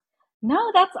No,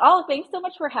 that's all. Thanks so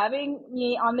much for having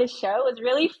me on this show. It was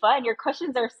really fun. Your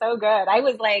questions are so good. I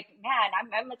was like,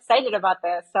 man, I'm excited about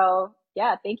this. So,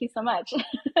 yeah, thank you so much.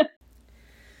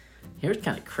 Hair's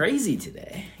kind of crazy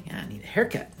today. I need a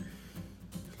haircut.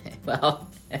 Well,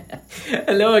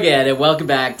 hello again, and welcome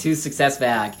back to Success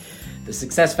Fac, the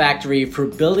Success Factory for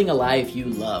building a life you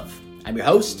love. I'm your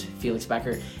host, Felix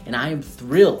Becker, and I am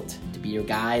thrilled to be your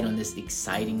guide on this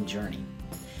exciting journey.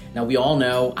 Now, we all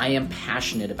know I am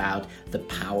passionate about the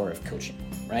power of coaching,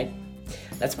 right?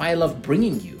 That's why I love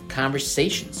bringing you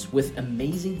conversations with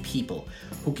amazing people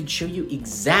who can show you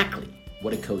exactly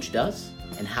what a coach does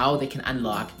and how they can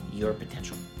unlock your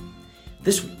potential.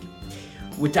 This week,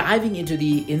 we're diving into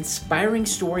the inspiring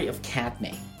story of Kat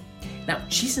May. Now,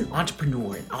 she's an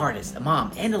entrepreneur, an artist, a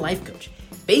mom, and a life coach.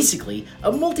 Basically,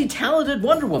 a multi-talented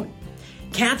Wonder Woman.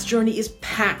 Kat's journey is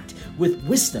packed with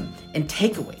wisdom and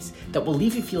takeaways that will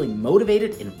leave you feeling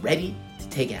motivated and ready to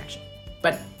take action.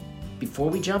 But before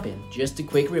we jump in, just a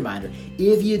quick reminder,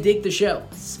 if you dig the show,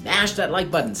 smash that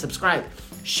like button, subscribe,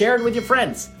 share it with your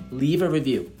friends, leave a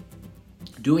review.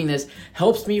 Doing this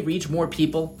helps me reach more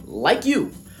people like you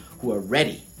who are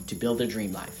ready to build their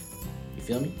dream life. You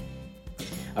feel me?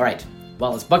 All right,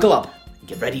 well, let's buckle up and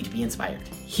get ready to be inspired.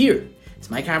 Here is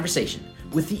my conversation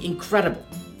with the incredible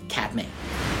Kat May.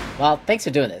 Well, thanks for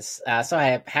doing this. So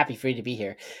I'm happy for you to be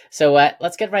here. So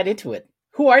let's get right into it.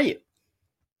 Who are you?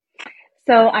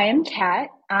 So, I am Kat.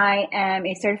 I am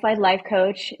a certified life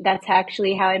coach. That's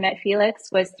actually how I met Felix,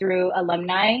 was through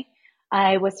alumni.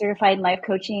 I was certified in life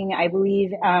coaching, I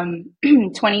believe,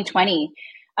 2020.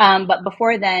 But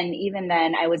before then, even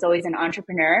then, I was always an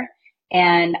entrepreneur,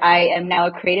 and I am now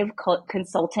a creative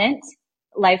consultant,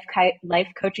 life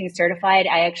coaching certified.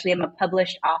 I actually am a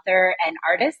published author and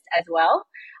artist as well.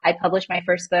 I published my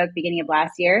first book beginning of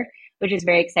last year, which is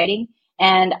very exciting.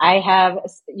 And I have,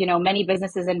 many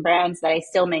businesses and brands that I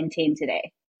still maintain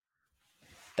today.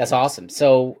 That's awesome.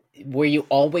 So were you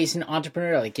always an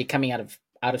entrepreneur? Like you're coming out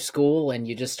of school and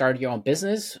you just started your own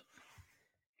business?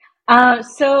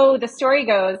 So the story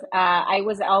goes, I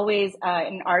was always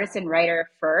an artist and writer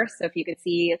first. So if you could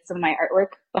see some of my artwork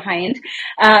behind,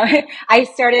 I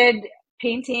started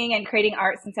painting and creating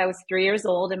art since I was 3 years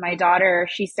old. And my daughter,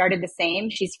 she started the same.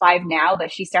 She's 5 now,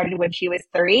 but she started when she was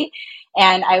 3.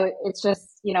 And it's just,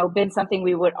 been something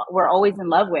we're always in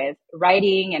love with,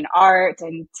 writing and art.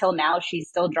 And till now, she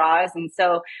still draws. And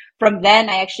so from then,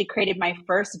 I actually created my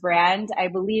first brand. I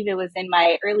believe it was in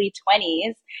my early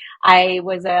 20s. I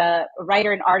was a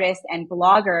writer and artist and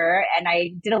blogger, and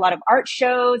I did a lot of art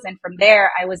shows. And from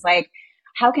there, I was like,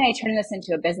 how can I turn this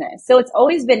into a business? So it's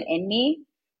always been in me.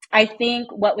 I think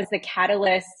what was the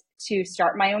catalyst to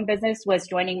start my own business was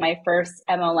joining my first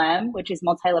MLM, which is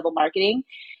multi-level marketing.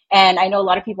 And I know a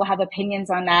lot of people have opinions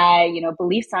on that,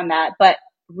 beliefs on that, but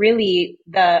really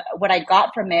what I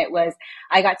got from it was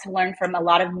I got to learn from a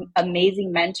lot of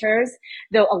amazing mentors,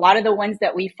 though a lot of the ones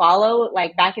that we follow,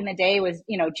 like back in the day was,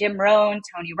 Jim Rohn,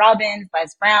 Tony Robbins,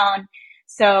 Les Brown.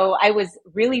 So I was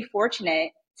really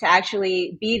fortunate to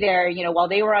actually be there, while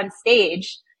they were on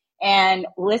stage and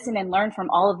listen and learn from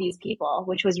all of these people,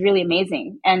 which was really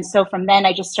amazing. And so from then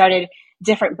I just started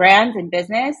different brands and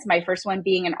business, my first one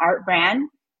being an art brand.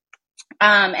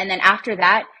 And then after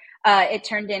that, it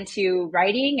turned into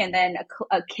writing and then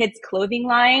a kids clothing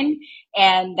line.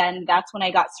 And then that's when I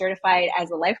got certified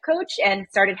as a life coach and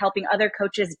started helping other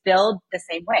coaches build the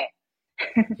same way.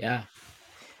 Yeah.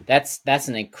 That's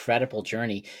an incredible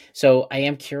journey. So I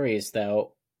am curious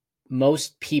though,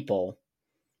 most people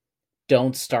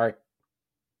don't start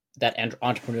that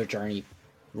entrepreneur journey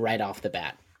right off the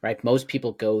bat, right? Most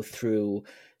people go through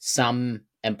some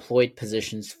employed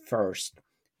positions first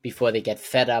before they get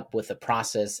fed up with the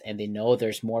process and they know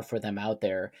there's more for them out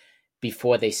there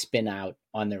before they spin out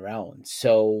on their own.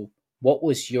 So what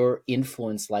was your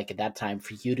influence like at that time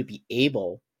for you to be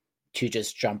able to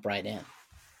just jump right in?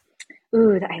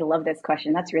 Ooh, I love this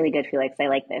question. That's really good, Felix. I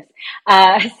like this.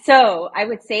 So I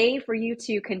would say for you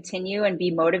to continue and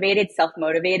be motivated,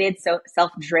 self-motivated, so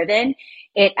self-driven,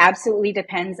 it absolutely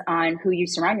depends on who you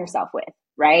surround yourself with,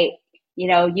 right?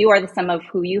 You are the sum of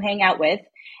who you hang out with.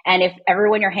 And if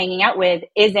everyone you're hanging out with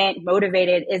isn't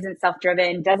motivated, isn't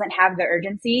self-driven, doesn't have the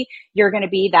urgency, you're going to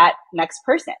be that next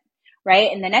person,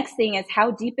 right? And the next thing is,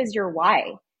 how deep is your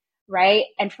why? Right.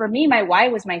 And for me, my why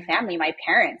was my family, my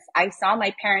parents. I saw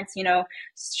my parents,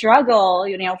 struggle,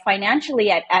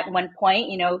 financially at one point,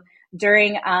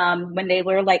 during, when they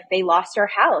were like, they lost their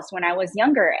house when I was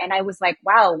younger. And I was like,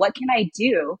 wow, what can I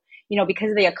do?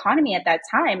 Because of the economy at that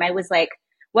time, I was like,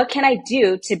 what can I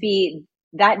do to be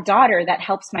that daughter that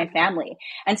helps my family.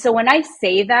 And so when I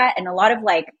say that, and a lot of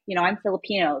like, I'm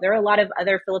Filipino, there are a lot of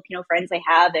other Filipino friends I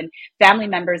have and family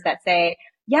members that say,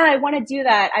 yeah, I want to do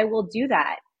that. I will do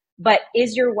that. But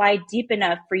is your why deep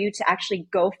enough for you to actually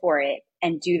go for it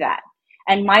and do that?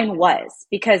 And mine was,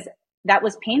 because that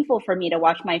was painful for me to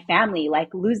watch my family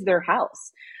like lose their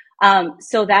house.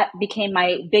 So that became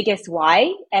my biggest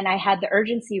why. And I had the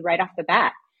urgency right off the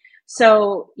bat.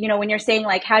 So, when you're saying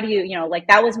like, how do you, like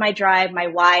that was my drive, my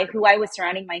why, who I was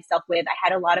surrounding myself with. I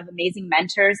had a lot of amazing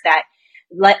mentors that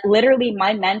literally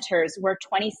my mentors were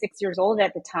 26 years old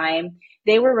at the time.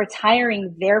 They were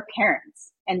retiring their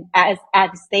parents. And as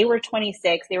they were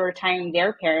 26, they were retiring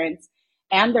their parents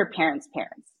and their parents'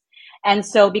 parents. And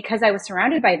so because I was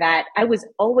surrounded by that, I was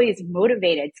always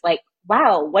motivated to like,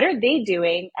 wow, what are they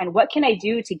doing? And what can I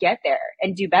do to get there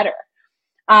and do better?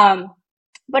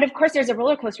 But of course, there's a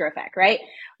roller coaster effect, right?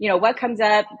 What comes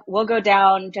up will go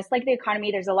down. Just like the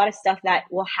economy, there's a lot of stuff that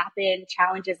will happen,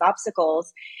 challenges,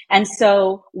 obstacles. And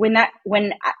so when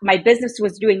my business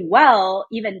was doing well,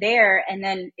 even there, and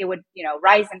then it would,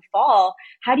 rise and fall,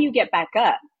 how do you get back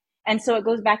up? And so it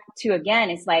goes back to, again,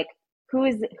 it's like, who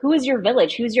is your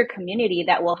village? Who's your community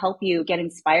that will help you get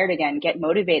inspired again, get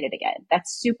motivated again?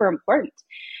 That's super important.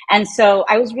 And so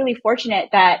I was really fortunate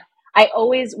that I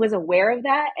always was aware of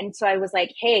that. And so I was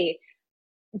like, hey,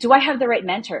 do I have the right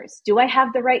mentors? Do I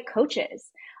have the right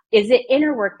coaches? Is it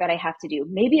inner work that I have to do?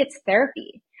 Maybe it's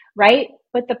therapy, right?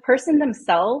 But the person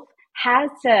themselves has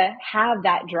to have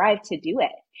that drive to do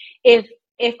it.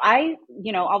 If I,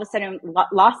 all of a sudden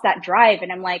lost that drive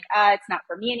and I'm like, it's not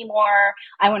for me anymore.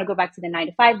 I want to go back to the 9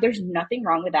 to 5. There's nothing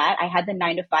wrong with that. I had the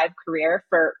 9 to 5 career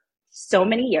for so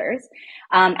many years,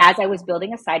 as I was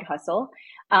building a side hustle.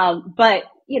 But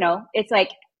it's like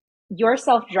your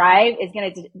self drive it's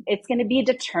going to be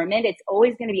determined. It's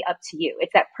always going to be up to you.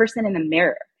 It's that person in the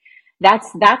mirror.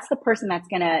 That's the person that's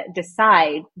going to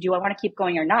decide, do I want to keep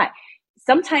going or not?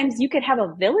 Sometimes you could have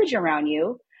a village around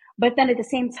you, but then at the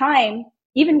same time,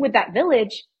 even with that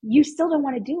village, you still don't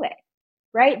want to do it,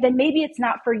 right? Then maybe it's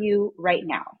not for you right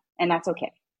now, and that's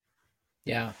okay.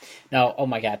 Yeah. No, oh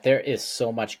my God, there is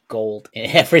so much gold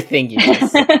in everything you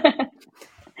just said.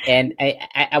 And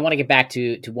I want to get back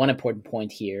to one important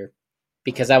point here,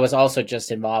 because I was also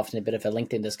just involved in a bit of a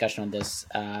LinkedIn discussion on this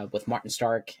with Martin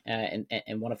Stark and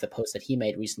one of the posts that he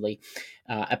made recently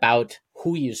about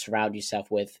who you surround yourself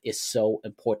with is so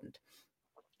important.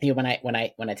 When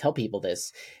I tell people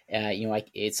this,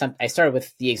 I started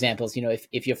with the examples.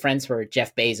 If your friends were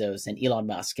Jeff Bezos and Elon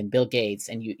Musk and Bill Gates,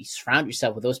 and you surround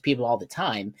yourself with those people all the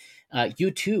time,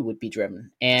 you too would be driven.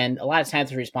 And a lot of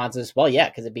times the response is, well, yeah,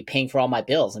 because it'd be paying for all my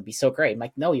bills and be so great. I'm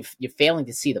like, no, you're failing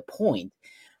to see the point,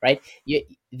 right?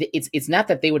 It's not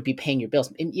that they would be paying your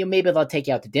bills. And, maybe they'll take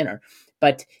you out to dinner,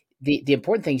 but the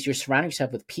important thing is you're surrounding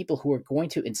yourself with people who are going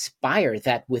to inspire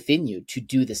that within you to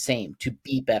do the same, to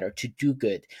be better, to do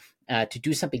good, to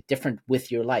do something different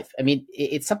with your life. I mean,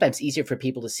 it's sometimes easier for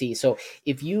people to see. So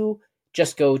if you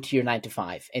just go to your 9 to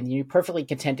 5 and you're perfectly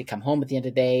content to come home at the end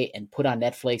of the day and put on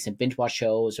Netflix and binge watch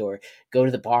shows or go to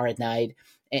the bar at night,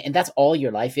 and that's all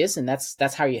your life is, and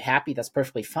that's how you're happy, that's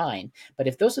perfectly fine. But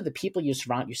if those are the people you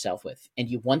surround yourself with and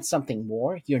you want something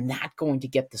more, you're not going to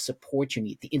get the support you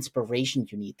need, the inspiration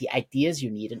you need, the ideas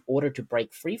you need in order to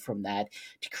break free from that,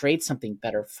 to create something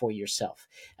better for yourself.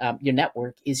 Your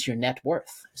network is your net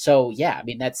worth. So yeah, I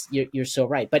mean, you're so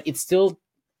right. But it still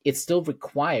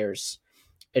requires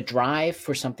a drive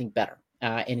for something better.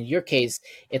 And in your case,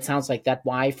 it sounds like that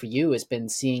why for you has been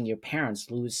seeing your parents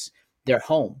lose their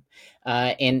home.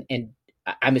 And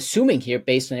I'm assuming here,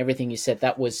 based on everything you said,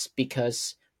 that was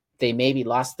because they maybe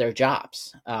lost their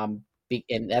jobs. And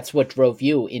that's what drove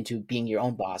you into being your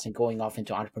own boss and going off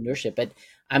into entrepreneurship. But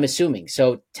I'm assuming.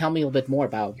 So tell me a little bit more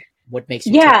about what makes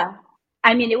you tick. Yeah.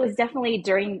 I mean, it was definitely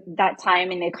during that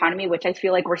time in the economy, which I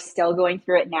feel like we're still going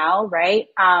through it now, right?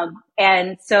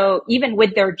 And so even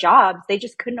with their jobs, they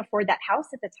just couldn't afford that house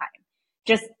at the time.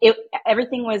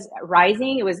 Everything was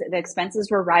rising. The expenses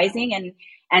were rising,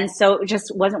 and so it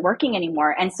just wasn't working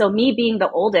anymore. And so me being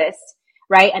the oldest,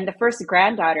 right, and the first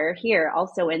granddaughter here,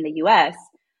 also in the U.S.,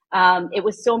 it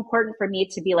was so important for me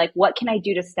to be like, what can I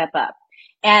do to step up?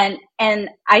 And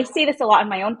I say this a lot on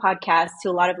my own podcast to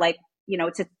a lot of like,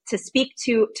 to speak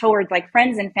towards like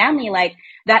friends and family, like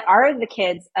that are the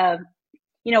kids of,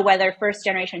 whether first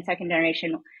generation, second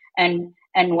generation and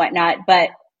whatnot. But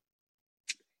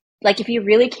like, if you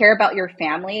really care about your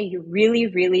family, you really,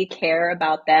 really care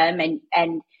about them,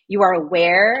 and you are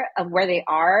aware of where they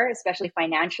are, especially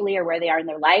financially, or where they are in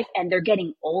their life, and they're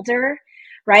getting older,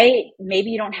 right?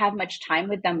 Maybe you don't have much time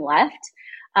with them left.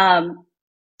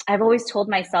 I've always told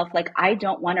myself, like, I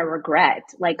don't want to regret,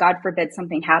 like, God forbid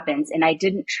something happens and I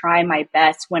didn't try my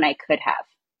best when I could have.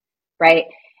 Right.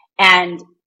 And,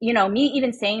 me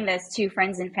even saying this to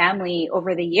friends and family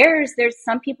over the years, there's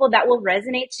some people that will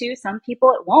resonate to, some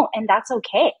people it won't, and that's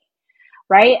okay.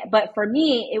 Right. But for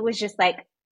me, it was just like,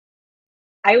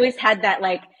 I always had that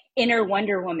like inner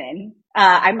Wonder Woman.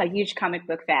 I'm a huge comic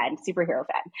book fan, superhero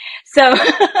fan. So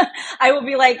I will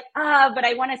be like, but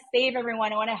I want to save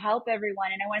everyone. I want to help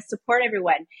everyone and I want to support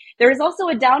everyone. There is also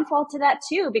a downfall to that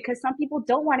too, because some people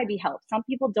don't want to be helped. Some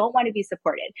people don't want to be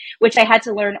supported, which I had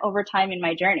to learn over time in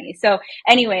my journey. So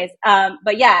anyways,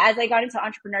 but yeah, as I got into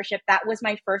entrepreneurship, that was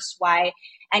my first why.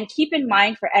 And keep in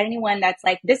mind for anyone that's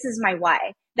like, this is my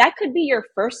why. That could be your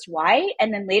first why.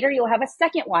 And then later you'll have a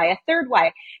second why, a third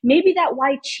why. Maybe that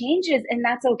why changes and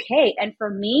that's okay. And for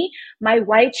me, my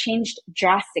why changed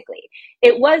drastically.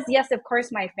 It was, yes, of course,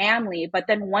 my family. But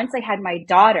then once I had my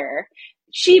daughter,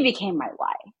 she became my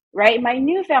why, right? My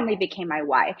new family became my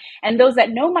why. And those that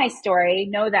know my story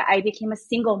know that I became a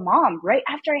single mom right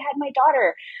after I had my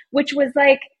daughter, which was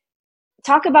like,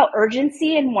 talk about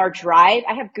urgency and more drive.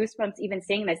 I have goosebumps even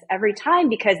saying this every time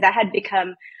because that had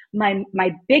become my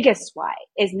biggest why.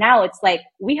 Is now it's like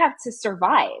we have to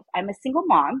survive. I'm a single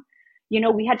mom.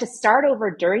 We had to start over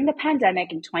during the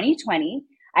pandemic in 2020.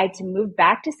 I had to move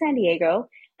back to San Diego,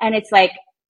 and it's like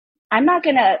I'm not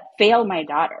going to fail my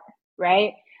daughter,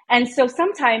 right? And so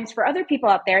sometimes for other people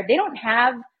out there, they don't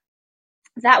have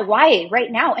that why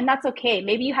right now, and that's okay.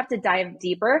 Maybe you have to dive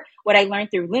deeper. What I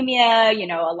learned through Lumia,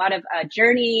 a lot of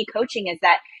journey coaching is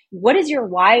that what is your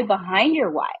why behind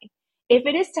your why? If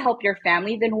it is to help your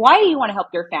family, then why do you want to help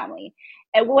your family?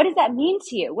 And what does that mean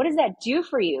to you? What does that do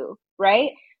for you?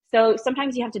 Right? So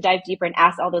sometimes you have to dive deeper and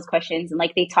ask all those questions. And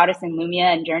like they taught us in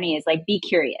Lumia and Journey is like, be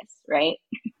curious, right?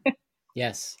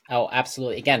 Yes. Oh,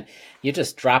 absolutely. Again, you're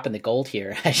just dropping the gold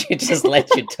here. I should just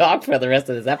let you talk for the rest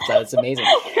of this episode. It's amazing.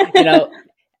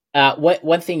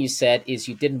 One thing you said is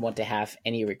you didn't want to have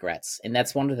any regrets. And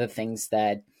that's one of the things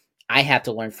that I had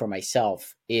to learn for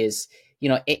myself is,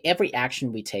 every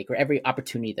action we take or every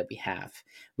opportunity that we have,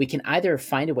 we can either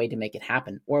find a way to make it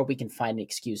happen or we can find an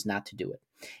excuse not to do it.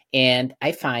 And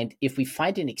I find if we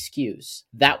find an excuse,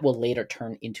 that will later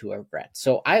turn into a regret.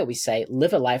 So I always say,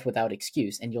 live a life without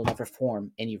excuse and you'll never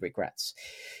form any regrets.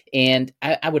 And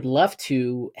I would love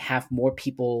to have more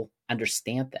people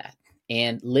understand that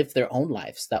and live their own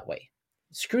lives that way.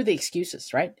 Screw the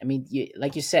excuses, right? I mean,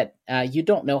 like you said, you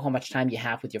don't know how much time you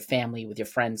have with your family, with your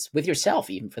friends, with yourself,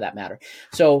 even for that matter.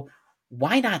 So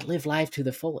why not live life to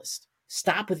the fullest?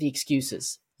 Stop with the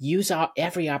excuses. Use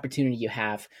every opportunity you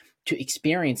have to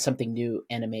experience something new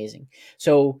and amazing.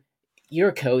 So you're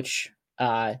a coach,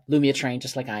 Lumia trained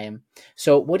just like I am.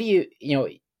 So what do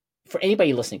for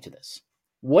anybody listening to this,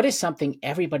 what is something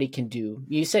everybody can do?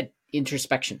 You said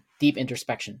introspection, deep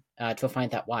introspection to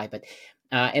find that why, but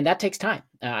and that takes time.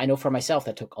 I know for myself,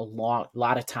 that took a lot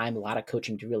of time, a lot of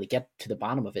coaching to really get to the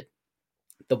bottom of it.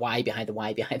 The why behind the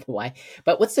why behind the why.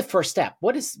 But what's the first step?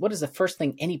 What is the first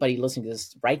thing anybody listening to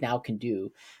this right now can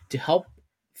do to help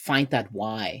find that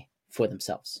why for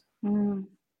themselves?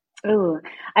 Ooh,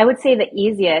 I would say the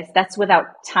easiest, that's without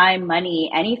time,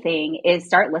 money, anything, is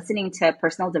start listening to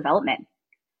personal development.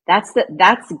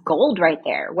 That's gold right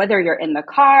there. Whether you're in the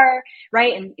car,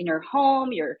 right, in your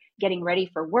home, you're getting ready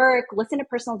for work, listen to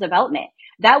personal development.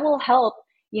 That will help,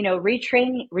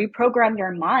 reprogram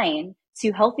your mind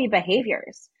to healthy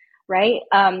behaviors, right?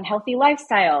 Healthy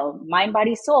lifestyle, mind,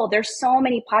 body, soul. There's so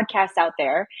many podcasts out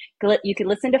there. You can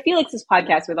listen to Felix's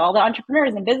podcast with all the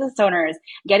entrepreneurs and business owners,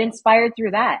 get inspired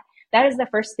through that. That is the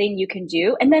first thing you can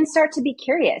do. And then start to be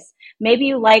curious. Maybe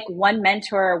you like one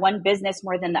mentor or one business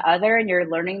more than the other, and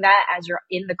you're learning that as you're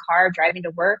in the car driving to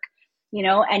work,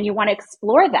 and you want to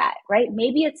explore that, right?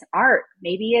 Maybe it's art.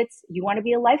 Maybe it's you want to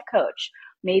be a life coach.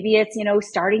 Maybe it's,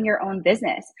 starting your own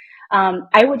business.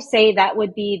 I would say that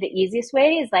would be the easiest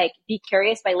way is like be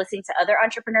curious by listening to other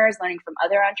entrepreneurs, learning from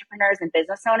other entrepreneurs and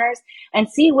business owners, and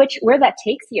see where that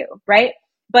takes you, right?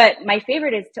 But my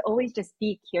favorite is to always just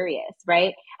be curious,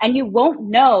 right? And you won't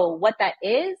know what that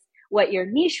is, what your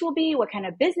niche will be, what kind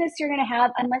of business you're going to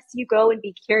have unless you go and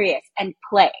be curious and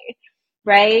play,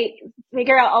 right?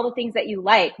 Figure out all the things that you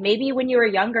like. Maybe when you were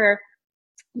younger,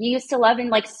 you used to love and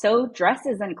like sew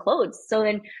dresses and clothes. So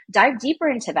then dive deeper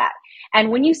into that.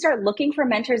 And when you start looking for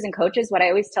mentors and coaches, what I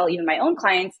always tell even my own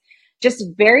clients,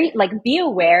 just be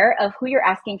aware of who you're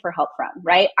asking for help from,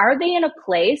 right? Are they in a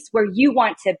place where you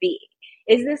want to be?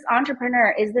 Is this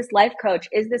entrepreneur, is this life coach,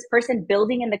 is this person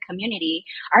building in the community,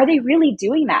 are they really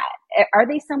doing that? Are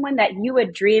they someone that you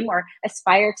would dream or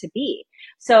aspire to be?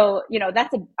 So,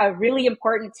 that's a really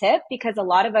important tip, because a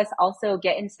lot of us also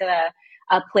get into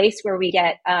a place where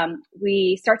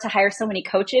we start to hire so many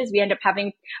coaches. We end up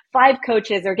having 5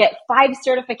 coaches or get 5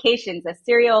 certifications, a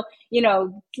serial, what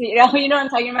I'm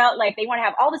talking about? Like, they want to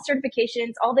have all the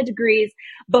certifications, all the degrees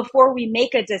before we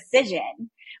make a decision,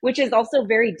 which is also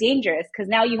very dangerous, because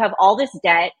now you have all this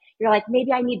debt. You're like,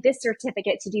 maybe I need this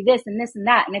certificate to do this and this and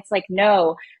that. And it's like,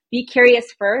 no, be curious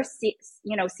first,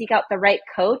 seek out the right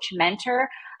coach, mentor.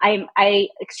 I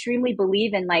extremely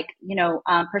believe in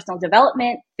personal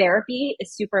development. Therapy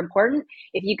is super important.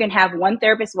 If you can have one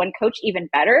therapist, one coach, even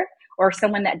better, or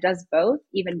someone that does both,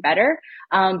 even better.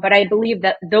 But I believe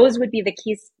that those would be the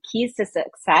keys to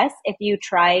success if you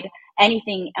tried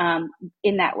anything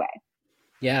in that way.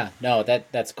 Yeah, no,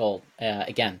 that's gold.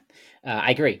 Again,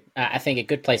 I agree. I think a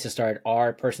good place to start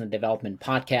are personal development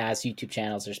podcasts, YouTube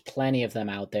channels. There's plenty of them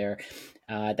out there.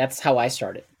 That's how I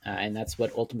started, and that's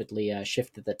what ultimately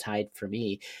shifted the tide for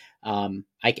me.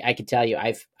 I can tell you,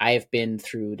 I've been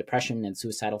through depression and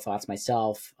suicidal thoughts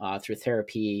myself, through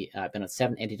therapy. I've been on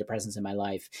 7 antidepressants in my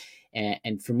life,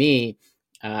 and for me,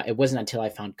 it wasn't until I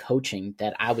found coaching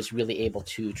that I was really able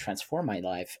to transform my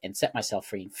life and set myself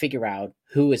free and figure out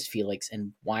who is Felix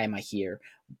and why am I here?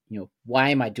 Why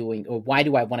am I doing, or why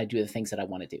do I want to do the things that I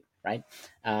want to do? Right.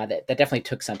 That definitely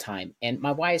took some time, and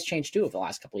my why has changed too over the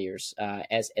last couple of years,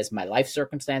 as my life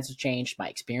circumstances changed, my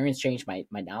experience changed,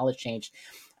 my knowledge changed.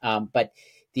 But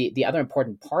the other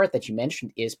important part that you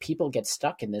mentioned is people get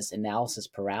stuck in this analysis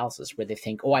paralysis where they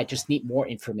think, oh, I just need more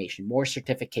information, more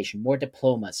certification, more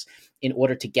diplomas in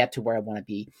order to get to where I want to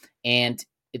be. And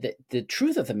the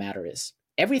truth of the matter is,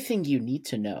 everything you need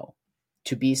to know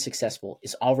to be successful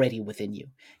is already within you.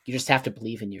 You just have to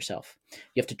believe in yourself.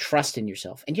 You have to trust in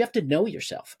yourself, and you have to know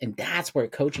yourself. And that's where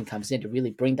coaching comes in, to really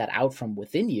bring that out from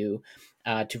within you,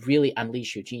 to really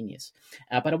unleash your genius.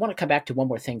 But I want to come back to one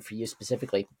more thing for you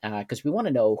specifically, because we want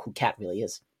to know who Kat really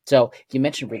is. So you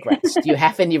mentioned regrets. Do you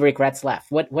have any regrets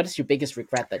left? What is your biggest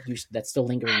regret that's still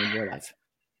lingering in your life?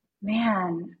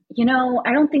 Man,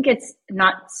 I don't think it's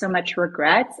not so much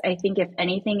regrets. I think if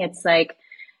anything, it's like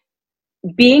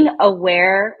being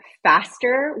aware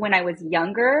faster when I was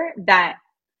younger, that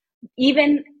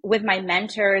even with my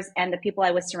mentors and the people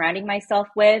I was surrounding myself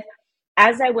with,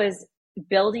 as I was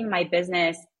building my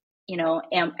business,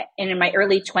 and in my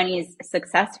early 20s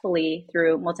successfully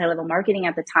through multi-level marketing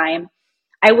at the time,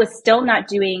 I was still not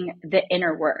doing the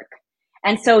inner work.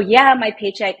 And so, yeah, my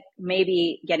paycheck may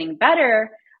be getting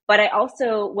better, but I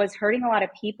also was hurting a lot of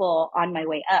people on my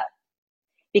way up,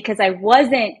 because I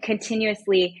wasn't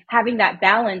continuously having that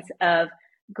balance of,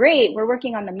 great, we're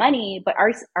working on the money, but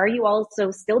are you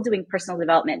also still doing personal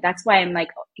development? That's why I'm like,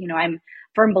 I'm a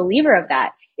firm believer of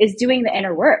that, is doing the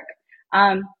inner work.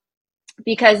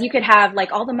 Because you could have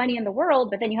like all the money in the world,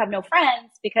 but then you have no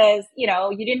friends because, you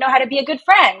didn't know how to be a good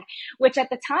friend, which at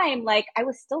the time, like, I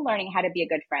was still learning how to be a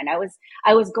good friend.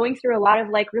 I was going through a lot of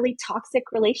like really toxic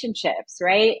relationships,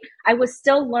 right? I was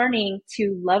still learning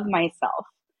to love myself,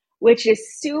 which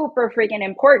is super freaking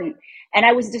important. And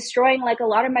I was destroying like a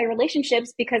lot of my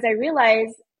relationships because I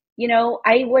realized,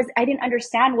 I didn't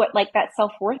understand what like that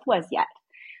self-worth was yet.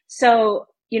 So,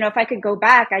 if I could go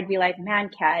back, I'd be like, man,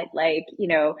 Kat, like,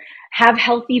 have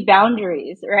healthy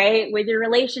boundaries, right? With your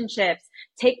relationships,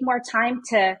 take more time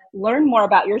to learn more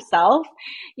about yourself,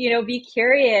 be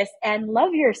curious and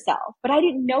love yourself. But I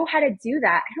didn't know how to do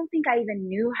that. I don't think I even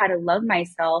knew how to love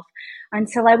myself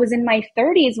until I was in my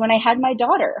 30s when I had my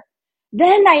daughter.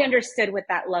 Then I understood what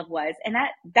that love was. And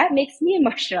that makes me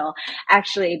emotional,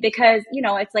 actually, because,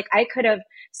 it's like I could have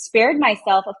spared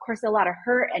myself, of course, a lot of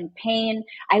hurt and pain.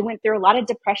 I went through a lot of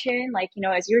depression, like,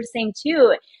 as you're saying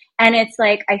too. And it's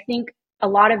like, I think a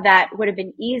lot of that would have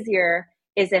been easier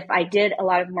is if I did a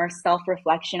lot of more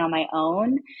self-reflection on my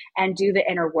own and do the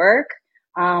inner work.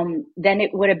 Then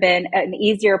it would have been an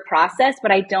easier process,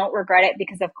 but I don't regret it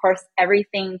because, of course,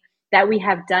 everything that we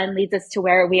have done leads us to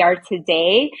where we are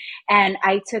today. And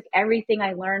I took everything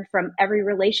I learned from every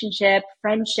relationship,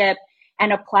 friendship,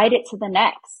 and applied it to the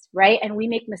next, right? And we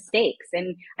make mistakes,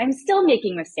 and I'm still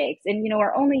making mistakes, and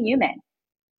we're only human.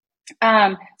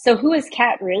 So who is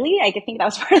Kat really? I think that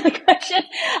was part of the question.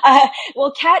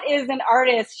 Well, Kat is an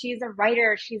artist. She's a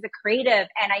writer. She's a creative.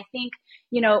 And I think,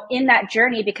 in that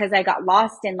journey, because I got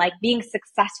lost in like being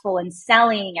successful and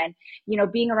selling and,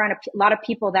 being around a lot of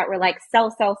people that were like, sell,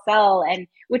 sell, sell. And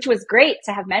which was great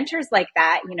to have mentors like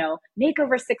that, make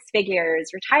over 6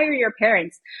 figures, retire your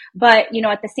parents. But,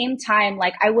 at the same time,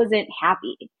 like I wasn't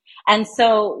happy. And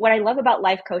so what I love about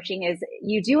life coaching is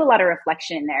you do a lot of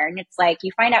reflection in there, and it's like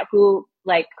you find out who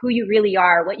you really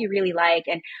are, what you really like.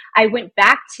 And I went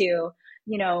back to,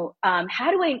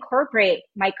 how do I incorporate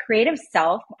my creative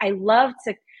self? I love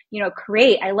to,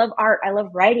 create. I love art. I love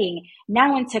writing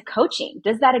now into coaching.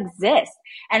 Does that exist?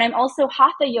 And I'm also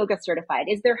Hatha yoga certified.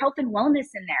 Is there health and wellness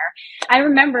in there? I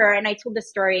remember, and I told this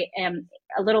story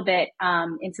a little bit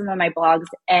in some of my blogs,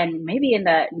 and maybe in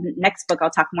the next book, I'll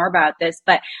talk more about this.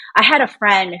 But I had a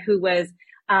friend who was,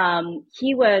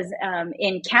 he was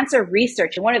in cancer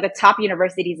research at one of the top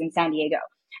universities in San Diego.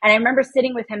 And I remember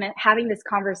sitting with him and having this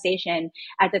conversation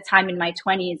at the time in my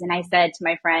 20s. And I said to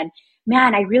my friend,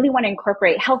 man, I really want to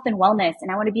incorporate health and wellness,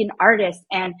 and I want to be an artist,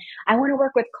 and I want to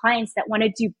work with clients that want to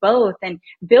do both and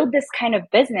build this kind of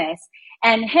business.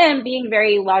 And him being a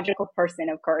very logical person,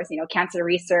 of course, cancer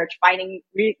research, finding,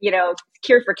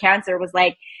 cure for cancer, was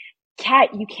like,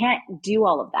 Kat, you can't do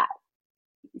all of that.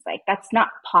 He's like, that's not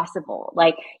possible.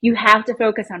 Like, you have to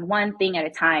focus on one thing at a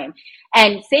time.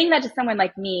 And saying that to someone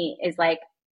like me is like,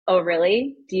 oh,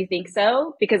 really? Do you think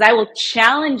so? Because I will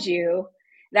challenge you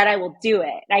that I will do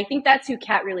it. And I think that's who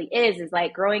Kat really is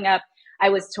like, growing up, I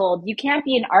was told, you can't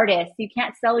be an artist. You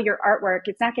can't sell your artwork.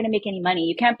 It's not going to make any money.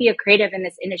 You can't be a creative in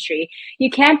this industry. You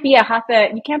can't be a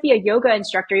yoga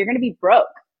instructor. You're going to be broke,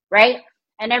 right?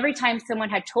 And every time someone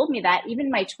had told me that, even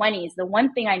in my 20s, the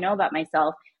one thing I know about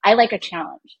myself, I like a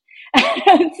challenge.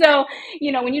 And so,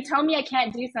 when you tell me I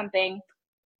can't do something,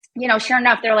 sure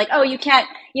enough, they're like, oh, you can't,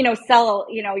 sell,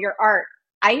 your art.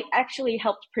 I actually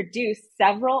helped produce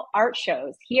several art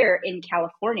shows here in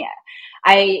California.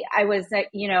 I was,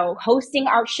 hosting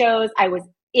art shows. I was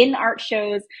in art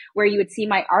shows where you would see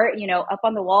my art, up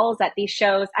on the walls at these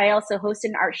shows. I also hosted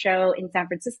an art show in San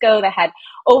Francisco that had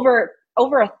over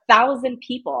 1,000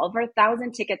 people, over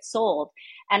 1,000 tickets sold.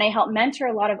 And I helped mentor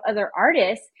a lot of other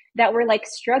artists that were like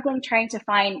struggling, trying to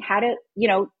find how to,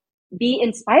 be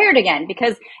inspired again,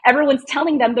 because everyone's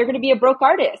telling them they're going to be a broke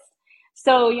artist.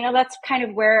 So, that's kind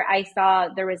of where I saw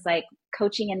there was like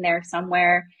coaching in there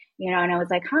somewhere, and I was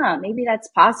like, maybe that's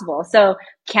possible. So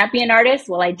can't be an artist.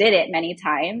 Well, I did it many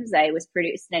times. I was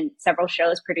produced in several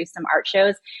shows, produced some art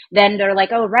shows. Then they're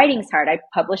like, oh, writing's hard. I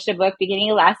published a book beginning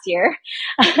of last year.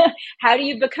 How do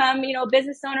you become, a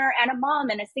business owner and a mom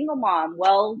and a single mom?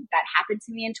 Well, that happened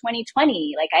to me in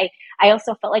 2020. Like I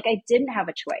also felt like I didn't have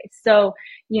a choice. So,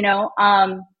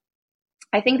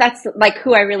 I think that's like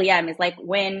who I really am, is like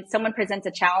when someone presents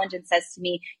a challenge and says to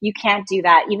me, you can't do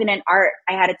that. Even in art,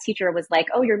 I had a teacher who was like,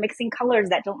 oh, you're mixing colors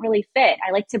that don't really fit.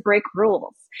 I like to break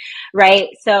rules. Right.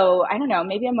 So I don't know,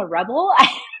 maybe I'm a rebel.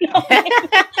 I don't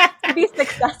know, to be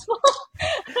successful.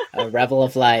 A rebel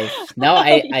of life. No,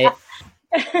 I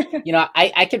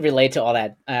could relate to all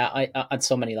that on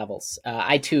so many levels.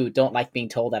 I too don't like being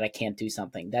told that I can't do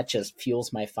something. That just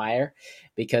fuels my fire,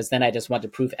 because then I just want to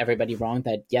prove everybody wrong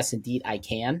that yes, indeed I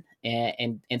can,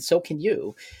 and so can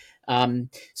you. One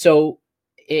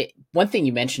thing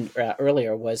you mentioned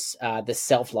earlier was the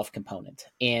self-love component,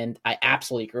 and I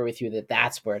absolutely agree with you that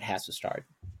that's where it has to start.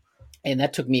 And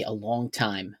that took me a long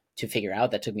time to figure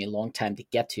out. That took me a long time to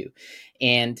get to,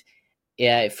 and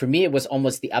for me, it was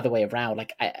almost the other way around.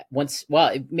 Like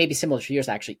it may be similar to yours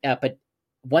actually, but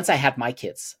once I had my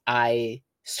kids, I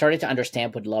started to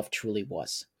understand what love truly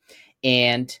was.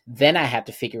 And then I had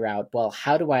to figure out, well,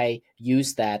 how do I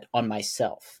use that on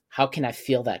myself? How can I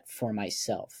feel that for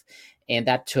myself? And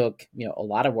that took, a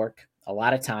lot of work, a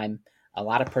lot of time, a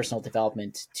lot of personal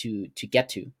development to get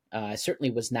to.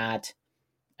 Certainly was not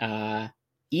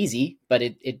easy, but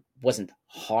it wasn't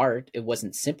hard. It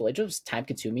wasn't simple. It was time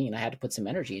consuming, and I had to put some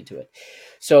energy into it.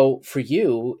 So for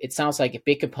you, it sounds like a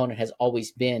big component has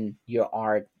always been your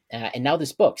art, and now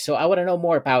this book. So I want to know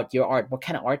more about your art. What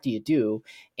kind of art do you do?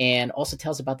 And also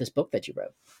tell us about this book that you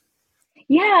wrote.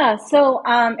 Yeah. So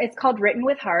it's called Written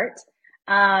with Heart.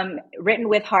 Written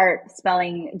with Heart,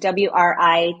 spelling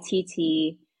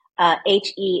WRITT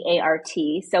HEART.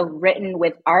 So written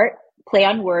with art, play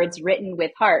on words, written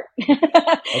with heart.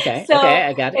 Okay. So okay,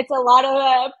 I got it. It's a lot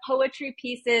of poetry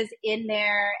pieces in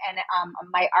there, and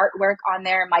my artwork on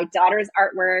there. My daughter's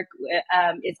artwork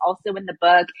is also in the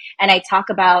book, and I talk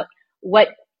about what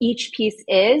each piece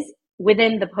is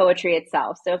within the poetry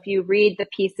itself. So if you read the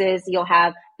pieces, you'll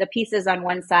have the pieces on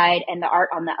one side and the art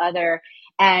on the other.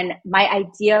 And my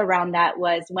idea around that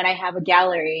was, when I have a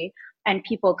gallery and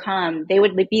people come, they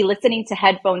would be listening to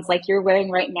headphones like you're wearing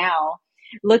right now,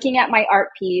 looking at my art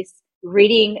piece,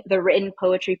 reading the written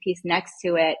poetry piece next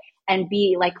to it, and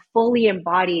be like fully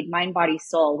embodied, mind, body,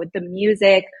 soul, with the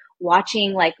music,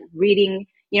 watching, like reading,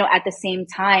 at the same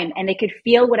time. And they could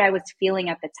feel what I was feeling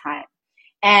at the time.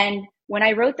 And when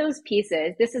I wrote those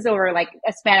pieces, this is over like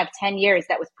a span of 10 years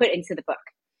that was put into the book.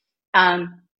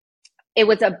 Um, it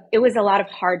was a lot of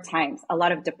hard times, a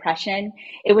lot of depression.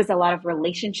 It was a lot of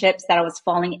relationships that I was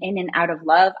falling in and out of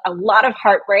love, a lot of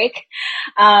heartbreak.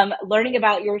 Learning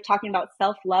about, you're talking about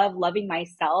self-love, loving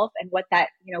myself, and what that,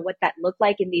 what that looked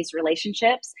like in these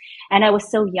relationships. And I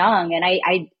was so young, and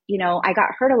I got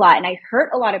hurt a lot, and I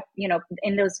hurt a lot of,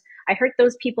 I hurt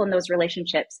those people in those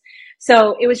relationships.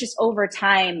 So it was just over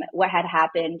time what had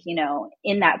happened,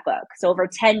 in that book. So over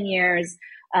 10 years,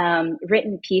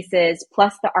 written pieces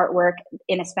plus the artwork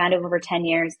in a span of over 10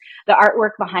 years. The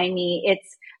artwork behind me,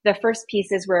 it's the first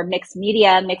pieces were mixed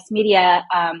media.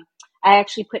 I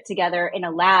actually put together in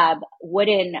a lab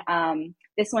wooden,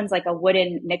 this one's like a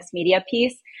wooden mixed media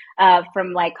piece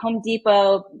from like Home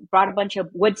Depot, brought a bunch of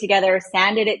wood together,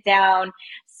 sanded it down,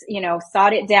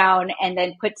 sawed it down, and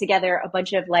then put together a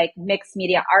bunch of like mixed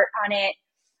media art on it.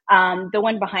 The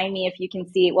one behind me, if you can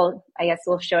see, well, I guess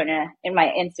we'll show it in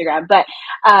my Instagram, but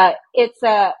it's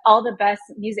all the best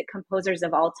music composers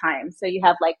of all time. So you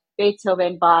have like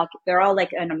Beethoven, Bach, they're all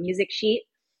like on a music sheet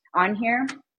on here.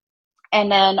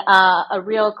 And then a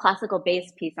real classical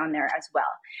bass piece on there as well.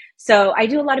 So I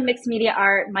do a lot of mixed media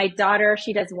art. My daughter,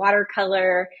 she does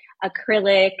watercolor,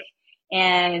 acrylic,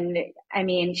 and I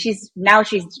mean, she's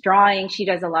drawing. She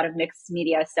does a lot of mixed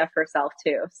media stuff herself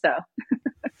too. So.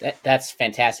 That's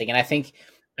fantastic. And I think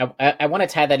I want to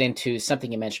tie that into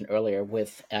something you mentioned earlier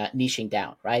with niching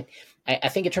down, right? I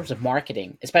think in terms of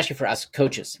marketing, especially for us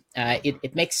coaches,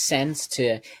 it makes sense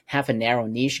to have a narrow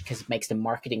niche because it makes the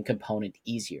marketing component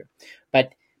easier.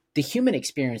 But the human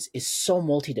experience is so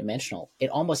multidimensional, it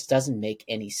almost doesn't make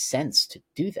any sense to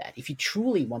do that. If you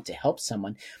truly want to help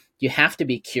someone, you have to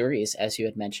be curious, as you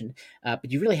had mentioned,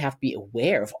 but you really have to be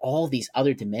aware of all these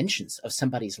other dimensions of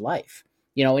somebody's life.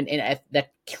 And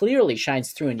that clearly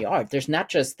shines through in your art. There's not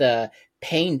just the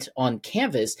paint on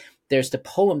canvas. There's the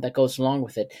poem that goes along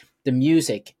with it, the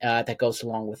music that goes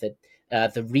along with it,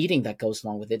 the reading that goes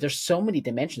along with it. There's so many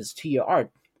dimensions to your art,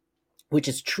 which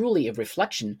is truly a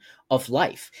reflection of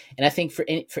life. And I think for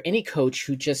any coach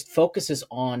who just focuses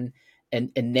on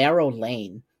a narrow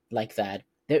lane like that,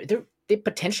 they're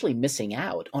potentially missing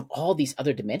out on all these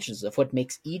other dimensions of what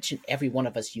makes each and every one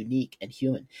of us unique and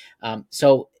human.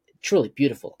 So truly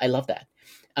beautiful. I love that.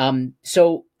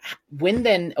 So when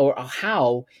then, or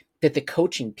how did the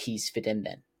coaching piece fit in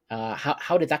then?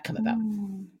 How did that come about?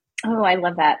 Oh, I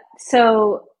love that.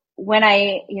 So when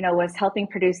I, was helping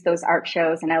produce those art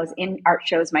shows and I was in art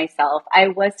shows myself, I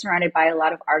was surrounded by a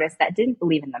lot of artists that didn't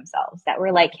believe in themselves, that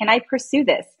were like, can I pursue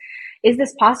this? Is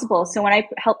this possible? So when I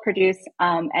helped produce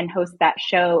and host that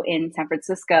show in San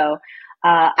Francisco,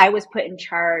 I was put in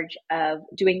charge of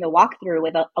doing the walkthrough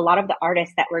with a lot of the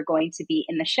artists that were going to be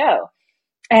in the show.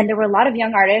 And there were a lot of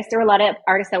young artists. There were a lot of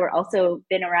artists that were also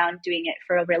been around doing it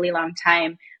for a really long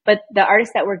time. But the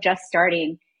artists that were just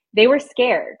starting, they were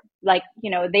scared. Like,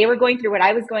 they were going through what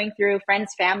I was going through,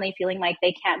 friends, family, feeling like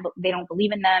they don't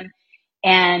believe in them.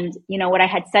 And, what I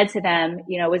had said to them,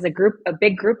 was a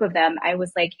big group of them. I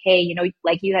was like, hey,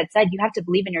 like you had said, you have to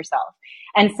believe in yourself.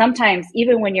 And sometimes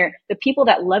even when the people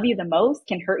that love you the most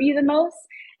can hurt you the most,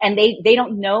 and they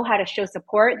don't know how to show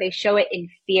support. They show it in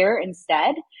fear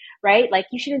instead, right? Like,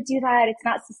 you shouldn't do that. It's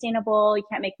not sustainable. You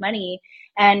can't make money.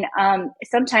 And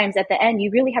sometimes at the end,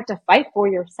 you really have to fight for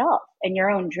yourself and your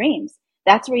own dreams.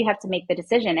 That's where you have to make the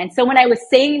decision. And so when I was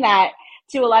saying that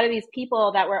to a lot of these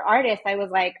people that were artists, I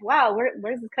was like, wow,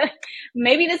 where's this going?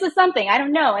 Maybe this is something, I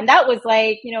don't know. And that was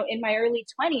like, in my early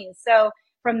 20s. So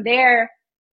from there,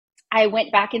 I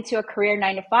went back into a career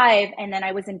 9 to 5. And then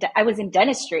I was in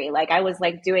dentistry. Like, I was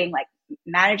like doing like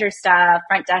manager stuff,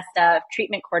 front desk stuff,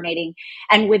 treatment coordinating.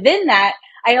 And within that,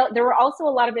 there were also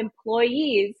a lot of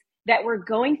employees that were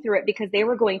going through it because they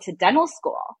were going to dental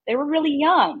school. They were really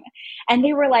young. And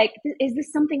they were like, is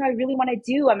this something I really want to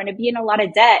do? I'm going to be in a lot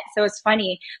of debt. So it's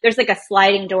funny. There's like a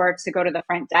sliding door to go to the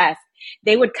front desk.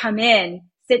 They would come in,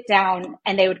 sit down,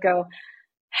 and they would go,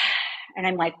 and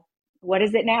I'm like, what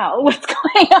is it now? What's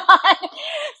going on?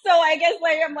 So I guess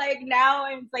like, I'm like, now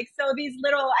it's like, so these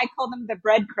little, I call them the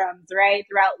breadcrumbs, right?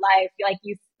 Throughout life, like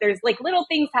there's like little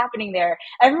things happening there.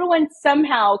 Everyone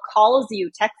somehow calls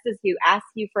you, texts you, asks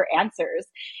you for answers,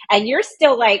 and you're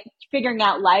still like figuring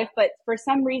out life, but for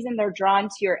some reason they're drawn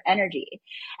to your energy.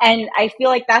 And I feel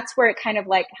like that's where it kind of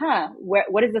like,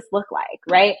 what does this look like?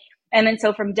 Right. And then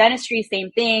so from dentistry, same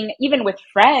thing, even with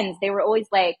friends, they were always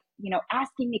like,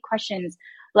 asking me questions,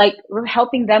 like we're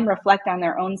helping them reflect on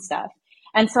their own stuff.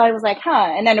 And so I was like,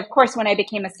 And then of course, when I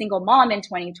became a single mom in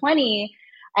 2020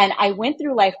 and I went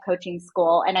through life coaching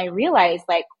school and I realized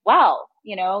like, wow,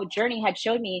 journey had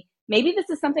showed me maybe this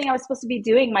is something I was supposed to be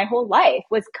doing my whole life,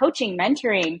 was coaching,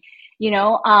 mentoring,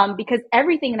 because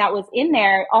everything that was in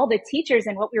there, all the teachers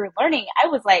and what we were learning, I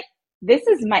was like, this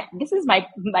is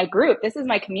my group. This is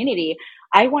my community.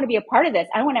 I want to be a part of this.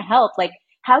 I want to help. Like,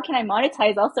 how can I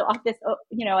monetize also off this,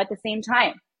 at the same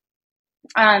time?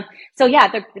 So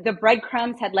yeah, the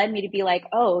breadcrumbs had led me to be like,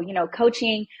 oh,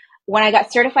 coaching. When I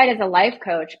got certified as a life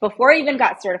coach, before I even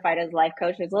got certified as a life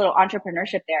coach, there's a little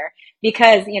entrepreneurship there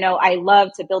because, I love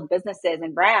to build businesses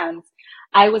and brands.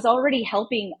 I was already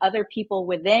helping other people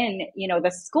within,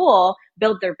 the school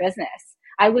build their business.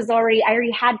 I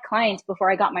already had clients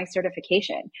before I got my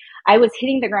certification. I was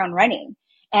hitting the ground running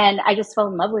and I just fell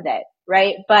in love with it.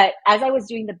 Right. But as I was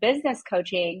doing the business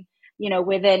coaching,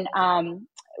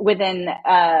 within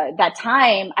that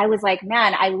time, I was like,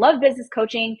 man, I love business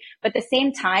coaching, but at the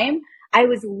same time, I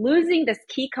was losing this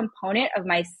key component of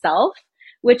myself,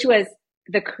 which was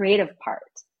the creative part,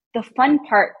 the fun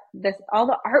part, all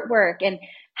the artwork. And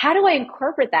how do I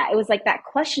incorporate that? It was like that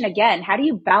question again, how do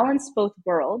you balance both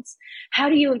worlds? How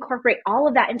do you incorporate all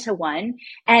of that into one?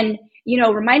 And,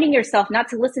 reminding yourself not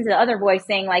to listen to the other voice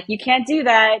saying like, you can't do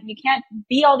that. You can't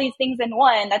be all these things in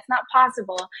one. That's not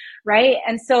possible. Right.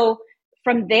 And so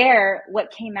from there,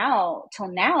 what came out till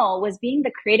now was being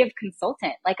the creative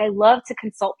consultant. Like I love to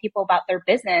consult people about their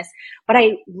business, but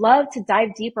I love to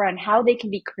dive deeper on how they can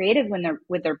be creative when they're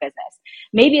with their business.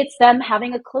 Maybe it's them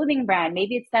having a clothing brand.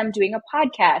 Maybe it's them doing a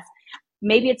podcast.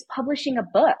 Maybe it's publishing a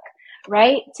book,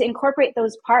 right? To incorporate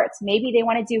those parts. Maybe they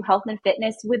want to do health and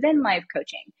fitness within life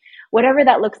coaching, whatever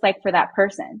that looks like for that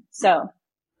person. So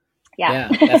yeah.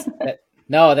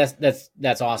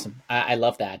 That's awesome. I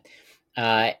love that.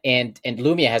 And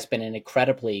Lumia has been an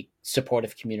incredibly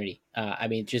supportive community. I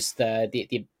mean, just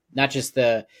the not just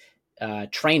the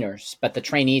trainers, but the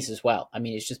trainees as well. I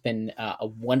mean, it's just been a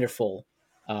wonderful,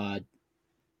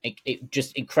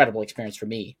 just incredible experience for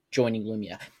me joining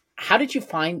Lumia. How did you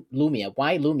find Lumia?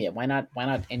 Why Lumia? Why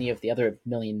not any of the other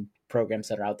million programs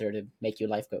that are out there to make you a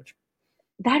life coach?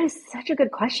 That is such a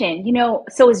good question.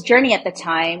 So it was Journey at the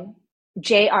time,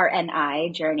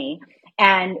 JRNI, Journey.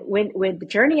 And with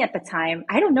Journey at the time,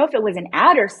 I don't know if it was an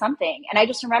ad or something. And I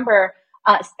just remember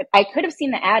I could have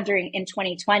seen the ad in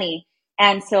 2020.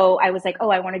 And so I was like, oh,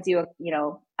 I want to do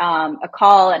a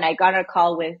call. And I got a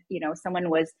call with, someone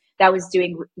that was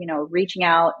doing, reaching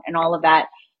out and all of that.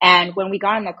 And when we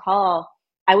got on the call,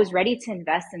 I was ready to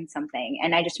invest in something.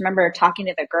 And I just remember talking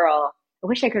to the girl. I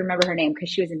wish I could remember her name because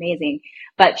she was amazing,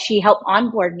 but she helped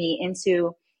onboard me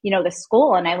into, the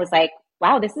school. And I was like,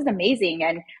 wow, this is amazing.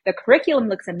 And the curriculum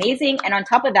looks amazing. And on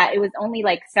top of that, it was only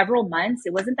like several months.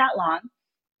 It wasn't that long.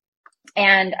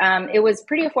 And it was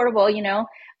pretty affordable,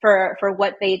 for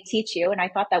what they teach you. And I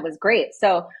thought that was great.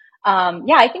 So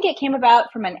I think it came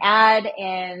about from an ad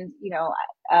and,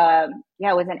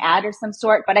 it was an ad or some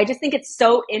sort. But I just think it's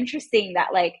so interesting that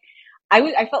like,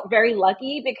 I felt very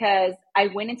lucky because I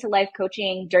went into life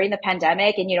coaching during the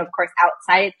pandemic and, of course,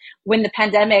 outside when the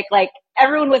pandemic, like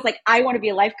everyone was like, I want to be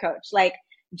a life coach. Like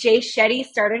Jay Shetty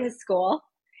started his school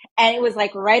and it was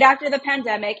like right after the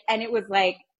pandemic and it was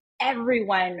like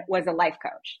everyone was a life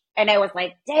coach. And I was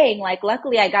like, dang, like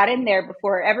luckily I got in there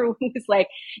before everyone was like,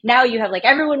 now you have like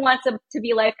everyone wants to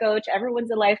be a life coach.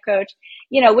 Everyone's a life coach,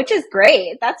 which is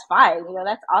great. That's fine.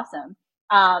 That's awesome.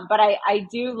 But I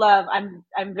do love,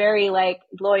 I'm very like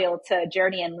loyal to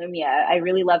Journey and Lumia. I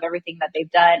really love everything that they've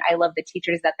done. I love the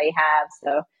teachers that they have.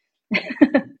 So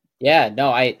yeah, no,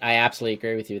 I absolutely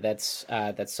agree with you. That's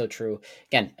so true.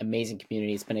 Again, amazing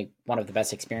community. It's been one of the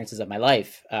best experiences of my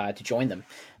life to join them.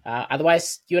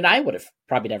 Otherwise you and I would have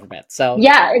probably never met. So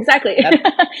yeah, exactly.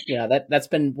 That's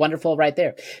been wonderful right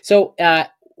there. So,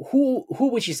 who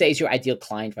would you say is your ideal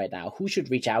client right now? Who should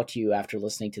reach out to you after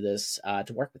listening to this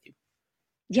to work with you?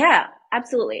 Yeah,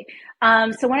 absolutely.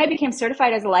 So when I became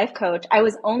certified as a life coach, I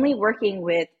was only working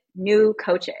with new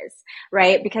coaches,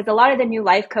 right? Because a lot of the new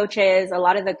life coaches, a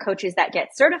lot of the coaches that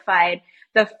get certified,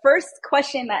 the first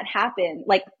question that happens,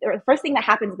 like the first thing that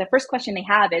happens, the first question they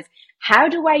have is, how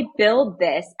do I build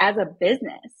this as a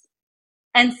business?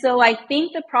 And so I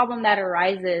think the problem that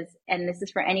arises, and this is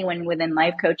for anyone within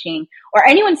life coaching or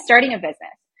anyone starting a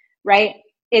business, right?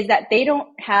 Is that they don't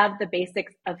have the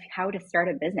basics of how to start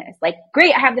a business. Like,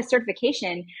 great, I have the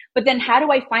certification, but then how do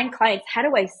I find clients? How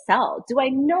do I sell? Do I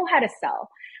know how to sell?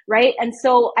 Right. And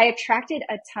so I attracted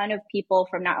a ton of people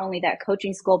from not only that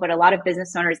coaching school, but a lot of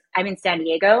business owners. I'm in San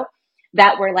Diego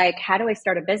that were like, how do I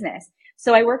start a business?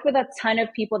 So I worked with a ton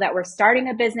of people that were starting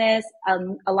a business,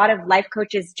 a lot of life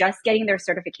coaches just getting their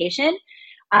certification.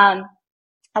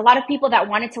 A lot of people that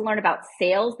wanted to learn about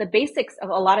sales, the basics of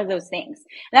a lot of those things.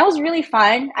 And that was really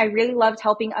fun. I really loved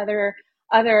helping other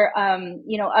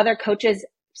other coaches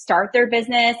start their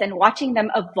business, and watching them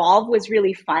evolve was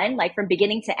really fun. Like from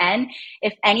beginning to end,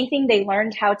 if anything, they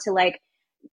learned how to like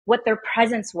what their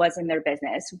presence was in their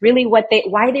business, really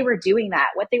why they were doing that,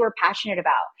 what they were passionate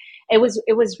about. It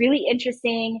was really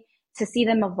interesting to see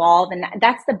them evolve. And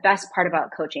that's the best part about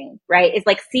coaching, right? It's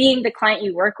like seeing the client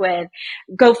you work with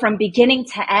go from beginning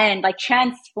to end, like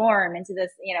transform into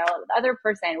this, other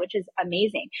person, which is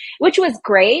amazing, which was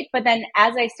great. But then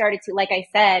as I started to, like I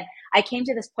said, I came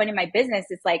to this point in my business.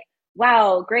 It's like,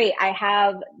 wow, great. I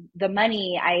have the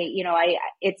money.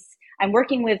 I'm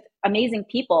working with amazing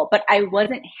people, but I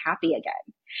wasn't happy again.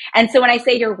 And so when I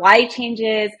say your why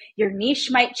changes, your niche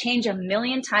might change a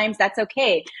million times. That's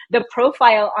okay. The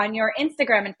profile on your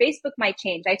Instagram and Facebook might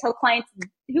change. I tell clients,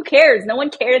 who cares? No one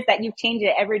cares that you change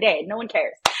it every day. No one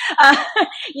cares. Uh,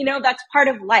 that's part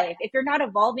of life. If you're not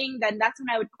evolving, then that's when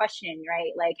I would question,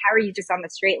 right? Like, how are you just on the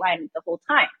straight line the whole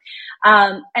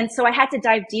time? And so I had to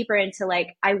dive deeper into like,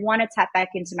 I want to tap back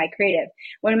into my creative.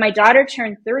 When my daughter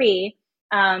turned 3,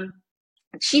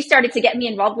 she started to get me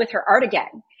involved with her art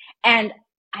again. And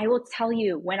I will tell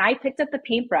you, when I picked up the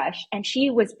paintbrush and she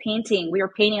was painting, we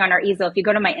were painting on our easel. If you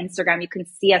go to my Instagram, you can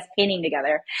see us painting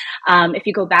together. If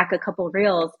you go back a couple of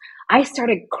reels, I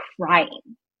started crying.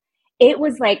 It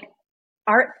was like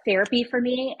art therapy for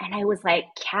me. And I was like,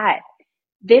 Kat,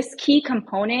 this key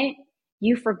component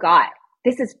you forgot.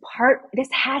 This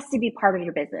has to be part of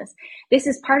your business. This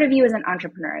is part of you as an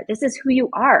entrepreneur. This is who you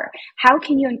are. How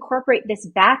can you incorporate this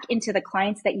back into the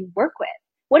clients that you work with?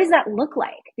 What does that look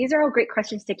like? These are all great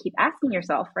questions to keep asking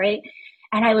yourself, right?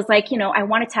 And I was like, I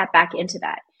want to tap back into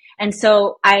that. And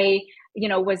so I,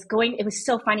 it was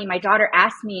so funny. My daughter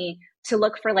asked me to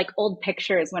look for like old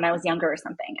pictures when I was younger or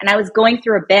something. And I was going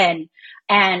through a bin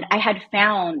and I had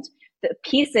found the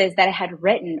pieces that I had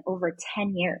written over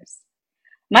 10 years.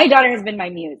 My daughter has been my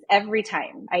muse every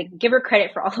time. I give her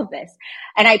credit for all of this.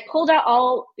 And I pulled out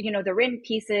all, the written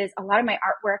pieces, a lot of my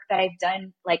artwork that I've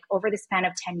done like over the span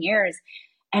of 10 years.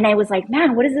 And I was like,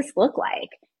 man, what does this look like?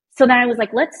 So then I was like,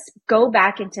 let's go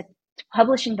back into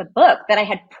publishing the book that I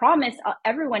had promised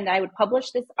everyone that I would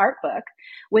publish this art book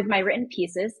with my written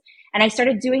pieces. And I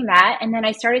started doing that. And then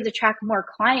I started to attract more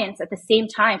clients at the same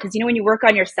time. Because, when you work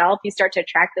on yourself, you start to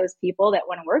attract those people that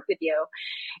want to work with you.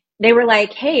 They were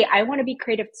like, hey, I want to be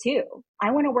creative too.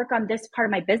 I want to work on this part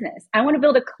of my business. I want to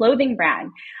build a clothing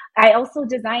brand. I also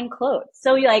design clothes.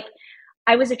 So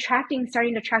I was starting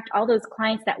to attract all those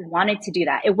clients that wanted to do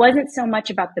that. It wasn't so much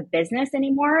about the business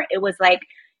anymore. It was like,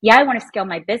 yeah, I want to scale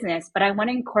my business, but I want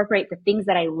to incorporate the things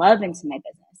that I love into my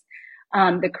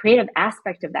business, the creative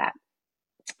aspect of that,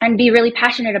 and be really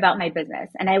passionate about my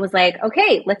business. And I was like,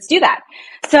 okay, let's do that.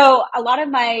 So a lot of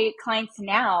my clients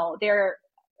now, they're,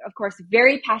 of course,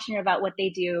 very passionate about what they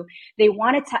do. They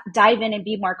want to dive in and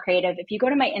be more creative. If you go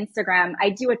to my Instagram, I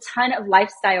do a ton of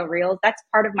lifestyle reels. That's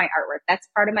part of my artwork. That's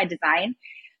part of my design.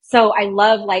 So I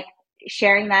love like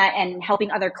sharing that and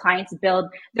helping other clients build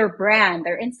their brand,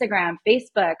 their Instagram,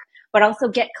 Facebook, but also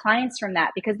get clients from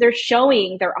that because they're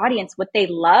showing their audience what they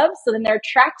love. So then they're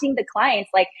attracting the clients.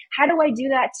 Like, how do I do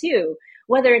that too?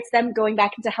 Whether it's them going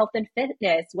back into health and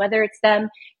fitness, whether it's them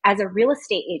as a real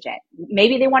estate agent.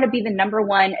 Maybe they want to be the number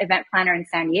 1 event planner in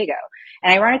San Diego.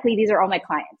 And ironically, these are all my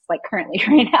clients, like currently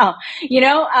right now.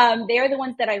 They are the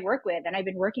ones that I work with. And I've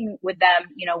been working with them,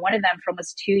 one of them for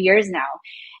almost 2 years now.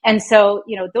 And so,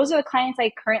 those are the clients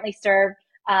I currently serve.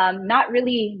 Not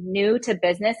really new to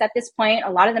business at this point.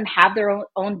 A lot of them have their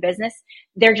own business.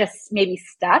 They're just maybe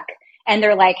stuck. And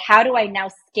they're like, how do I now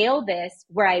scale this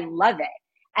where I love it?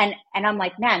 And I'm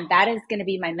like, man, that is going to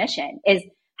be my mission is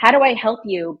how do I help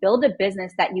you build a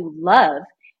business that you love,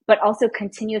 but also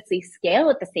continuously scale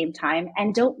at the same time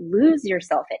and don't lose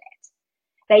yourself in it.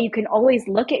 That you can always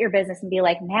look at your business and be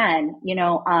like, man,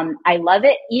 I love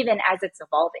it even as it's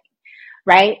evolving.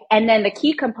 Right. And then the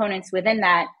key components within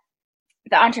that,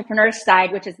 the entrepreneur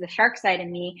side, which is the shark side in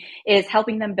me, is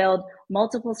helping them build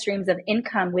multiple streams of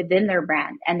income within their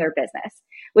brand and their business,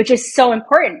 which is so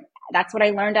important. That's what I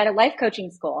learned at a life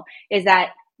coaching school is that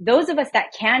those of us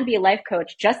that can be a life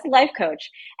coach, just a life coach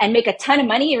and make a ton of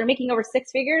money, you're making over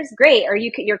 6 figures, great. Or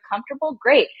you're comfortable,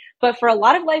 great. But for a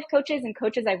lot of life coaches and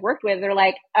coaches I've worked with, they're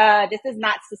like, this is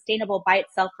not sustainable by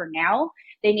itself for now.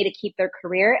 They need to keep their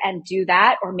career and do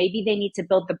that. Or maybe they need to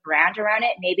build the brand around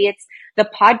it. Maybe it's the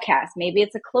podcast. Maybe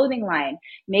it's a clothing line.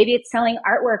 Maybe it's selling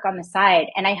artwork on the side.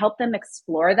 And I help them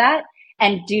explore that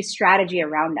and do strategy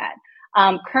around that.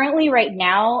 Currently right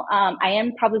now, I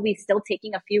am probably still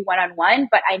taking a few one-on-one,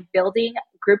 but I'm building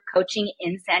group coaching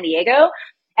in San Diego.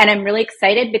 And I'm really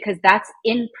excited because that's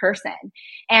in person.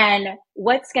 And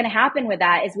what's going to happen with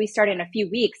that is we start in a few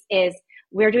weeks is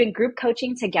we're doing group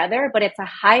coaching together, but it's a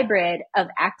hybrid of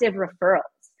active referrals.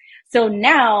 So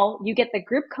now you get the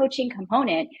group coaching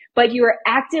component, but you are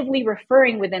actively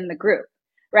referring within the group,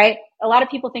 right? A lot of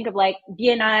people think of like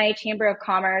BNI, Chamber of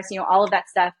Commerce, all of that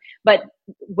stuff. But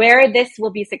where this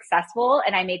will be successful,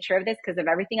 and I made sure of this because of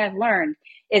everything I've learned,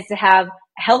 is to have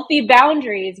healthy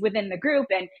boundaries within the group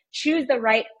and choose the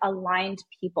right aligned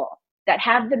people that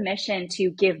have the mission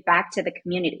to give back to the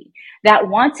community, that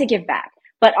want to give back,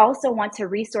 but also want to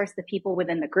resource the people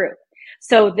within the group.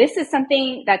 So this is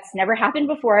something that's never happened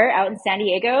before out in San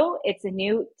Diego. It's a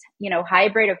new,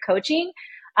 hybrid of coaching.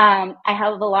 I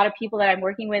have a lot of people that I'm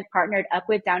working with, partnered up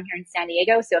with down here in San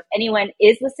Diego. So if anyone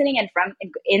is listening and from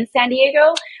in San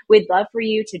Diego, we'd love for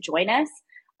you to join us.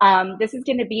 This is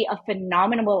going to be a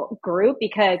phenomenal group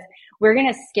because we're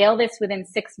going to scale this within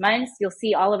 6 months. You'll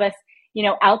see all of us,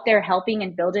 out there helping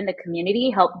and building the community,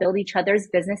 help build each other's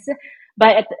businesses.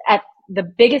 But at the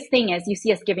biggest thing is you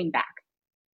see us giving back.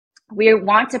 We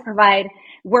want to provide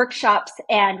workshops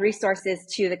and resources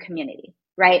to the community,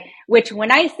 right? Which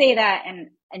when I say that, and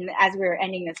as we're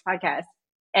ending this podcast,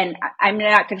 and I'm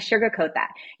not going to sugarcoat that,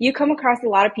 you come across a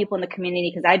lot of people in the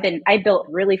community, because I built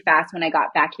really fast when I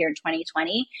got back here in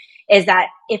 2020, is that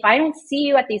if I don't see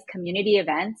you at these community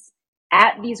events,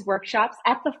 at these workshops,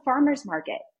 at the farmers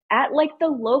market, at like the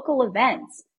local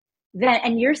events, then,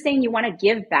 and you're saying you want to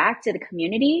give back to the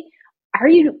community, are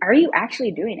you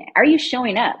actually doing it? Are you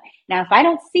showing up? Now, if I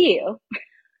don't see you,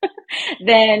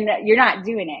 then you're not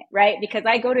doing it, right? Because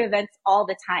I go to events all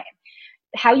the time.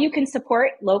 How you can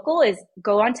support local is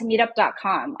go on to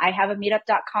meetup.com. I have a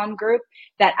meetup.com group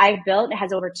that I've built. It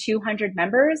has over 200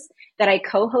 members that I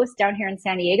co-host down here in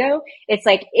San Diego. It's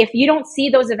like, if you don't see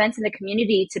those events in the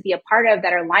community to be a part of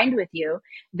that are aligned with you,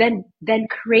 then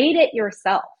create it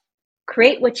yourself.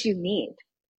 Create what you need,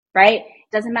 right?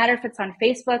 Doesn't matter if it's on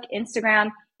Facebook,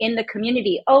 Instagram, in the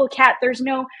community. Oh, Kat, there's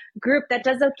no group that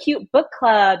does a cute book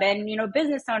club and,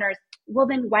 business owners. Well,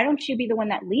 then why don't you be the one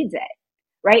that leads it,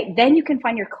 right? Then you can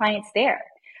find your clients there.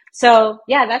 So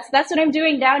yeah, that's what I'm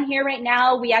doing down here right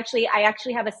now. I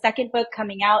actually have a second book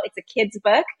coming out. It's a kid's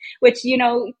book, which,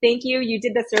 thank you. You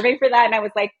did the survey for that. And I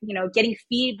was like, getting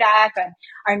feedback on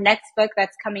our next book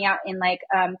that's coming out in like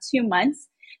 2 months.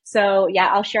 So yeah,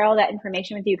 I'll share all that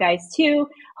information with you guys too.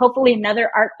 Hopefully another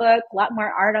art book, a lot more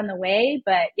art on the way.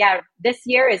 But yeah, this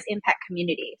year is Impact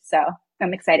Community. So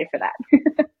I'm excited for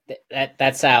that.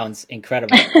 That sounds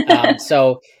incredible.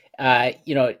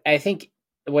 I think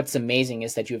what's amazing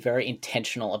is that you're very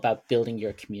intentional about building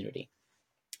your community.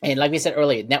 And like we said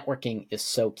earlier, networking is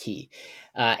so key.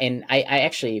 And I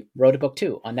actually wrote a book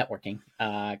too on networking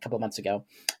a couple of months ago.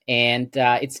 And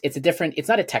it's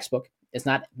not a textbook. It's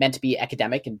not meant to be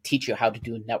academic and teach you how to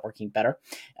do networking better.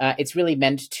 It's really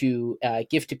meant to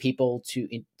give to people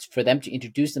for them to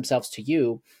introduce themselves to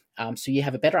you, so you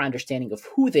have a better understanding of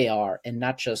who they are and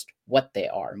not just what they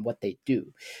are and what they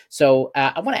do. So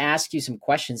I want to ask you some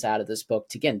questions out of this book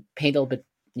to, again, paint a little bit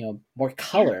more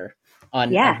color on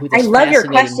who this I love your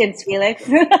questions, Felix.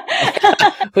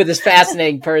 who this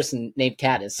fascinating person named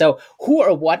Kat is. So who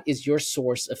or what is your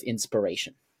source of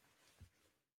inspiration?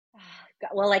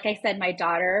 Well, like I said, my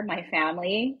daughter, my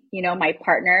family, my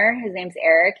partner, his name's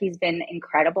Eric. He's been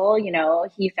incredible.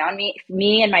 He found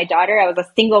me and my daughter. I was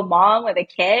a single mom with a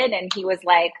kid, and he was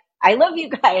like, I love you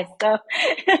guys. So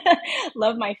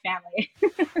love my family.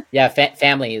 Yeah.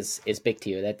 Family is big to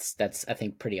you. That's, I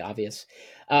think, pretty obvious.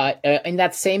 In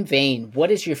that same vein, what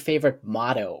is your favorite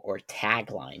motto or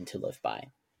tagline to live by?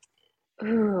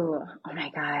 Ooh, oh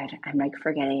my God. I'm like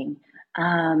forgetting.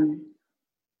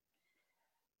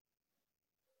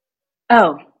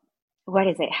 Oh, what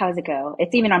is it? How does it go?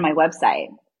 It's even on my website.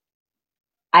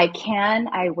 I can,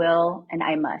 I will, and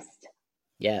I must.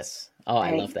 Yes. Oh,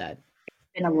 I love that. It's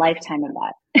been a lifetime of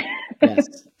that.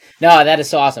 Yes. No, that is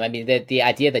so awesome. I mean, the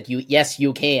idea that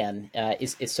you can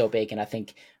is so big, and I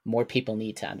think more people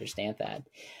need to understand that.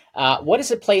 What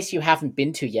is a place you haven't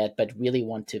been to yet but really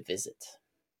want to visit?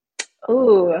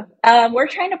 Ooh, we're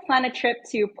trying to plan a trip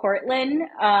to Portland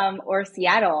or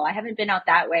Seattle. I haven't been out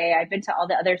that way. I've been to all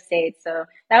the other states, so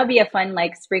that would be a fun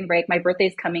like spring break. My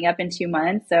birthday's coming up in 2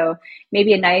 months, so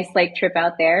maybe a nice like trip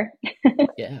out there.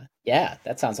 Yeah,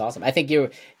 that sounds awesome. I think you're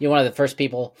one of the first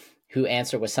people who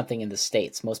answer with something in the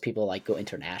States. Most people like go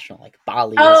international, like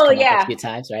Bali has come up a few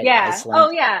times, right? Yeah. Iceland.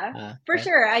 Oh yeah, for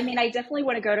sure. I mean, I definitely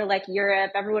want to go to like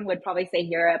Europe. Everyone would probably say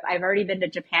Europe. I've already been to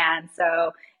Japan.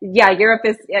 So yeah, Europe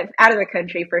is out of the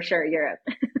country for sure. Europe.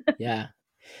 Yeah.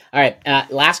 All right.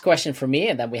 Last question for me.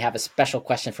 And then we have a special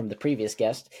question from the previous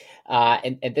guest.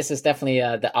 And this is definitely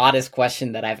the oddest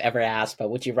question that I've ever asked, but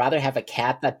would you rather have a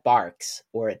cat that barks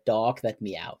or a dog that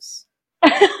meows?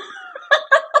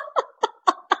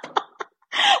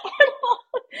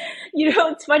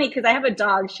 It's funny because I have a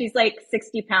dog. She's like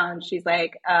 60 pounds. She's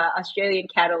like Australian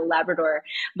Cattle Labrador.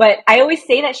 But I always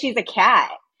say that she's a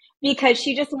cat because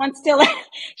she just wants to like,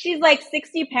 she's like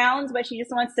 60 pounds, but she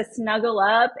just wants to snuggle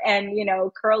up and,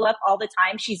 curl up all the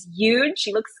time. She's huge.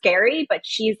 She looks scary, but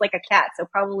she's like a cat. So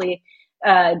probably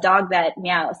a dog that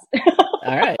meows.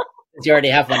 All right. You already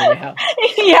have one in your house.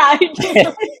 Yeah, I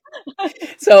do.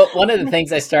 So one of the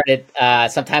things I started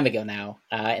some time ago now,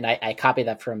 and I copied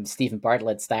that from Stephen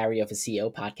Bartlett's Diary of a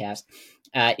CEO podcast,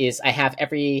 is I have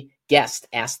every guest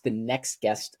ask the next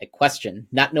guest a question,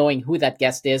 not knowing who that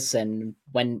guest is and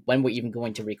when we're even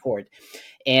going to record.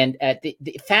 And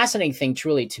the fascinating thing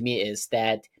truly to me is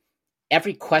that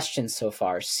every question so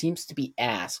far seems to be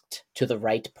asked to the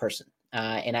right person.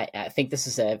 And I think this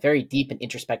is a very deep and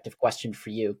introspective question for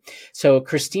you. So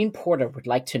Christine Porter would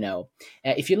like to know,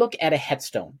 if you look at a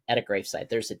headstone at a gravesite,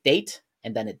 there's a date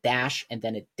and then a dash and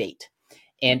then a date.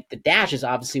 And the dash is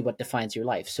obviously what defines your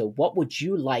life. So what would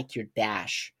you like your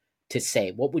dash to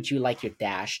say? What would you like your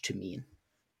dash to mean?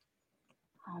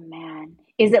 Oh man.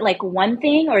 Is it like one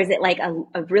thing or is it like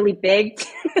a really big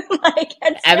like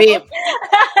headstone? I mean,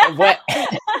 what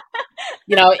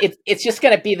it's just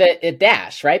going to be the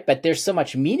dash, right? But there's so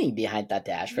much meaning behind that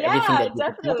dash for everything that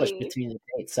you've accomplished between the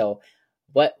dates. So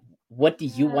what do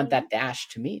you want that dash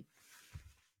to mean?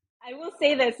 I will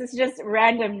say this is just a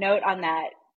random note on that.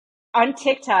 On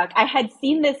TikTok, I had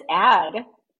seen this ad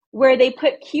where they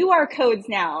put QR codes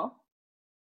now on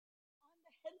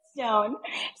the headstone.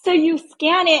 So you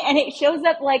scan it and it shows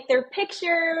up like their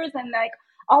pictures and like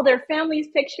all their family's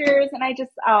pictures. And I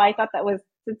thought that was,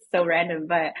 it's so random,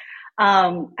 but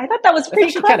I thought that was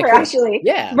pretty clever, cool. Actually.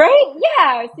 Yeah. Right?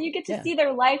 Yeah. So you get to see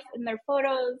their life and their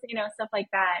photos, stuff like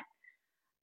that.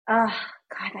 Oh,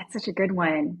 God, that's such a good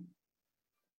one.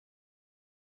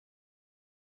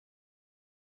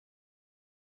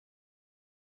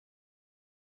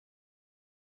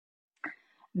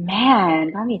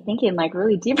 Man, got me thinking like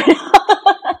really deep.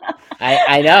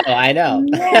 I know.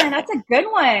 Man, that's a good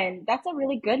one. That's a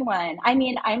really good one. I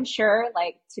mean, I'm sure,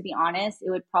 like, to be honest, it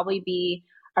would probably be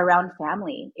around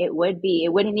family. It would be.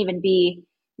 It wouldn't even be,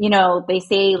 they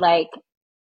say like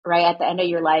right at the end of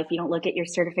your life, you don't look at your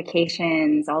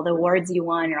certifications, all the awards you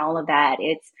won or all of that.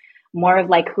 It's more of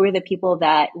like, who are the people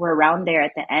that were around there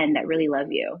at the end that really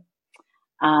love you?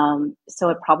 So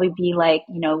it'd probably be like,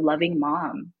 loving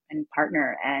mom and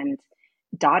partner and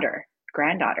daughter,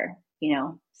 granddaughter,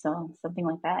 so something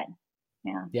like that.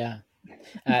 Yeah. Yeah.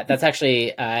 That's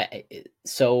actually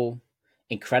so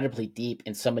incredibly deep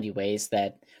in so many ways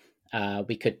that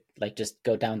we could like just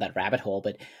go down that rabbit hole.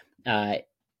 But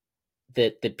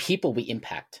the people we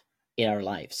impact in our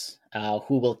lives,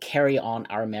 who will carry on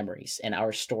our memories and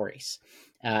our stories,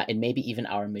 and maybe even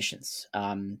our missions.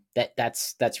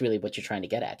 That's really what you're trying to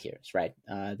get at here, right?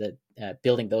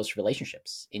 Building those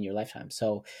relationships in your lifetime.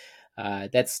 So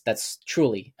that's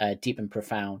truly a deep and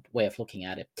profound way of looking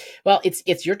at it. Well,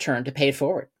 it's your turn to pay it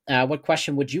forward. What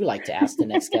question would you like to ask the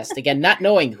next guest? Again, not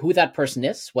knowing who that person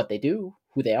is, what they do,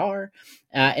 who they are,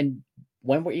 and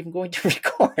when we're even going to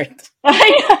record.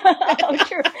 Oh,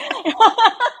 true.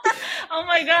 Oh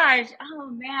my gosh. Oh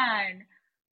man.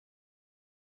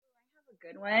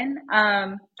 Good one.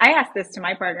 I ask this to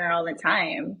my partner all the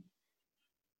time.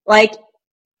 Like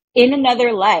in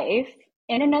another life,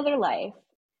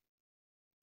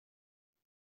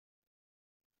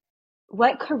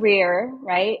 what career,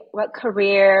 right? What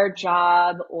career,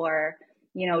 job, or,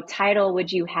 title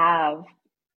would you have?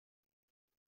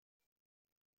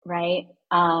 Right?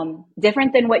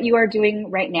 Different than what you are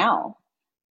doing right now.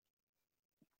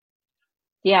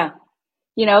 Yeah.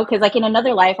 Because like in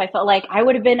another life, I felt like I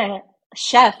would have been a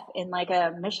chef in like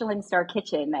a Michelin star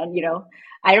kitchen. And,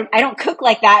 I don't cook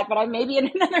like that, but maybe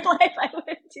in another life I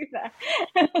would do that.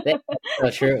 That's so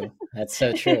true. That's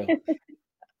so true.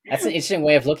 That's an interesting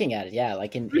way of looking at it. Yeah.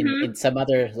 Like in some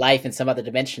other life, in some other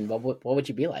dimension, what would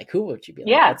you be like? Who would you be like?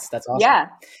 Yeah. That's awesome. Yeah.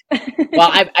 Well,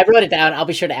 I wrote it down. I'll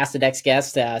be sure to ask the next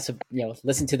guest. So,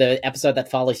 listen to the episode that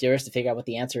follows yours to figure out what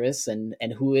the answer is and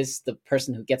who is the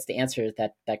person who gets to answer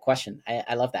that question.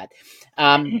 I love that.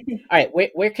 All right.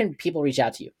 Where can people reach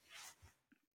out to you?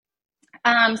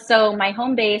 So my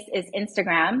home base is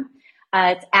Instagram.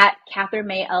 It's at Catherine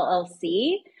May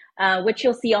LLC. Which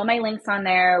you'll see all my links on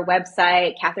their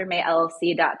website,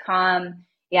 catherinemayllc.com.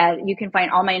 Yeah, you can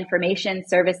find all my information,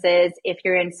 services. If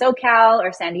you're in SoCal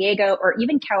or San Diego or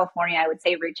even California, I would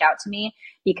say reach out to me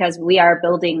because we are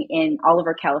building in all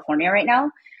over California right now.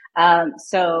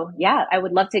 So yeah, I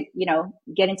would love to,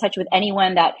 get in touch with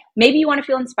anyone that maybe you want to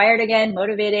feel inspired again,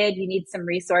 motivated, you need some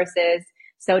resources.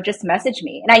 So just message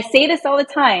me. And I say this all the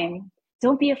time,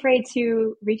 don't be afraid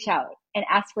to reach out. and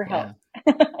ask for help.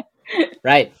 Yeah.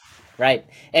 Right. Right.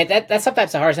 And that's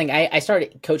sometimes the hardest thing. I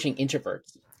started coaching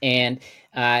introverts, and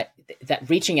that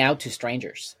reaching out to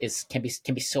strangers can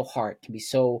be so hard, can be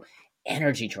so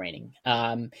energy draining.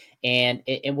 And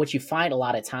what you find a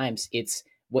lot of times, it's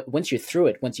once you're through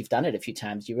it, once you've done it a few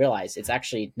times, you realize it's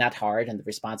actually not hard, and the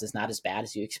response is not as bad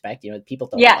as you expect. People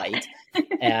don't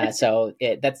bite. So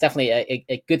that's definitely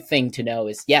a good thing to know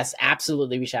is, yes,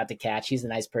 absolutely reach out to Kat. She's a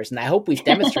nice person. I hope we've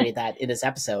demonstrated that in this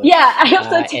episode. Yeah, I hope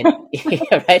so too.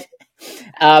 Yeah, right.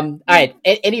 All right.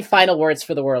 Any final words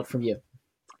for the world from you?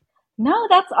 No,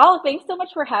 that's all. Thanks so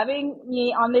much for having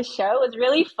me on this show. It was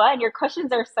really fun. Your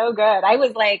questions are so good. I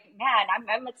was like, man,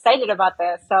 I'm excited about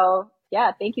this. So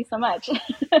yeah, thank you so much.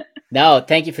 No,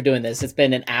 thank you for doing this. It's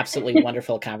been an absolutely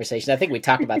wonderful conversation. I think we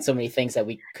talked about so many things that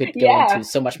we could go into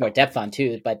so much more depth on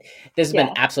too, but this has been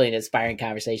absolutely an inspiring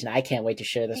conversation. I can't wait to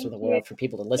share this with the world, for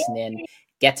people to listen in,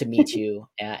 get to meet you,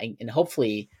 and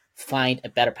hopefully find a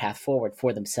better path forward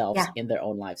for themselves in their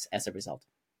own lives as a result.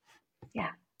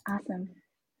 Yeah. Awesome.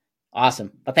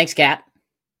 Awesome. Well, thanks, Kat.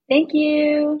 Thank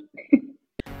you.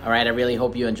 All right. I really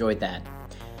hope you enjoyed that.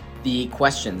 The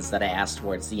questions that I asked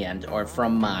towards the end are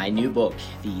from my new book,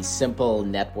 The Simple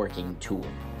Networking Tool.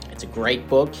 It's a great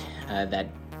book that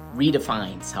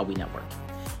redefines how we network.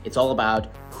 It's all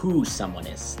about who someone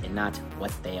is and not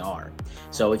what they are.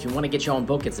 So if you want to get your own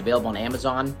book, it's available on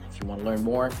Amazon. If you want to learn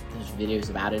more, there's videos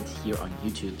about it here on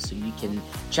YouTube. So you can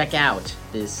check out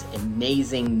this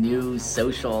amazing new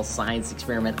social science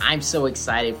experiment. I'm so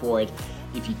excited for it.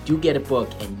 If you do get a book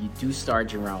and you do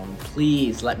start your own,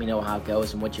 please let me know how it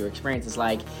goes and what your experience is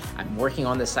like. I'm working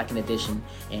on the second edition,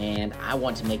 and I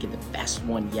want to make it the best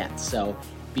one yet. So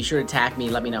be sure to tag me,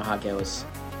 let me know how it goes.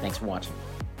 Thanks for watching.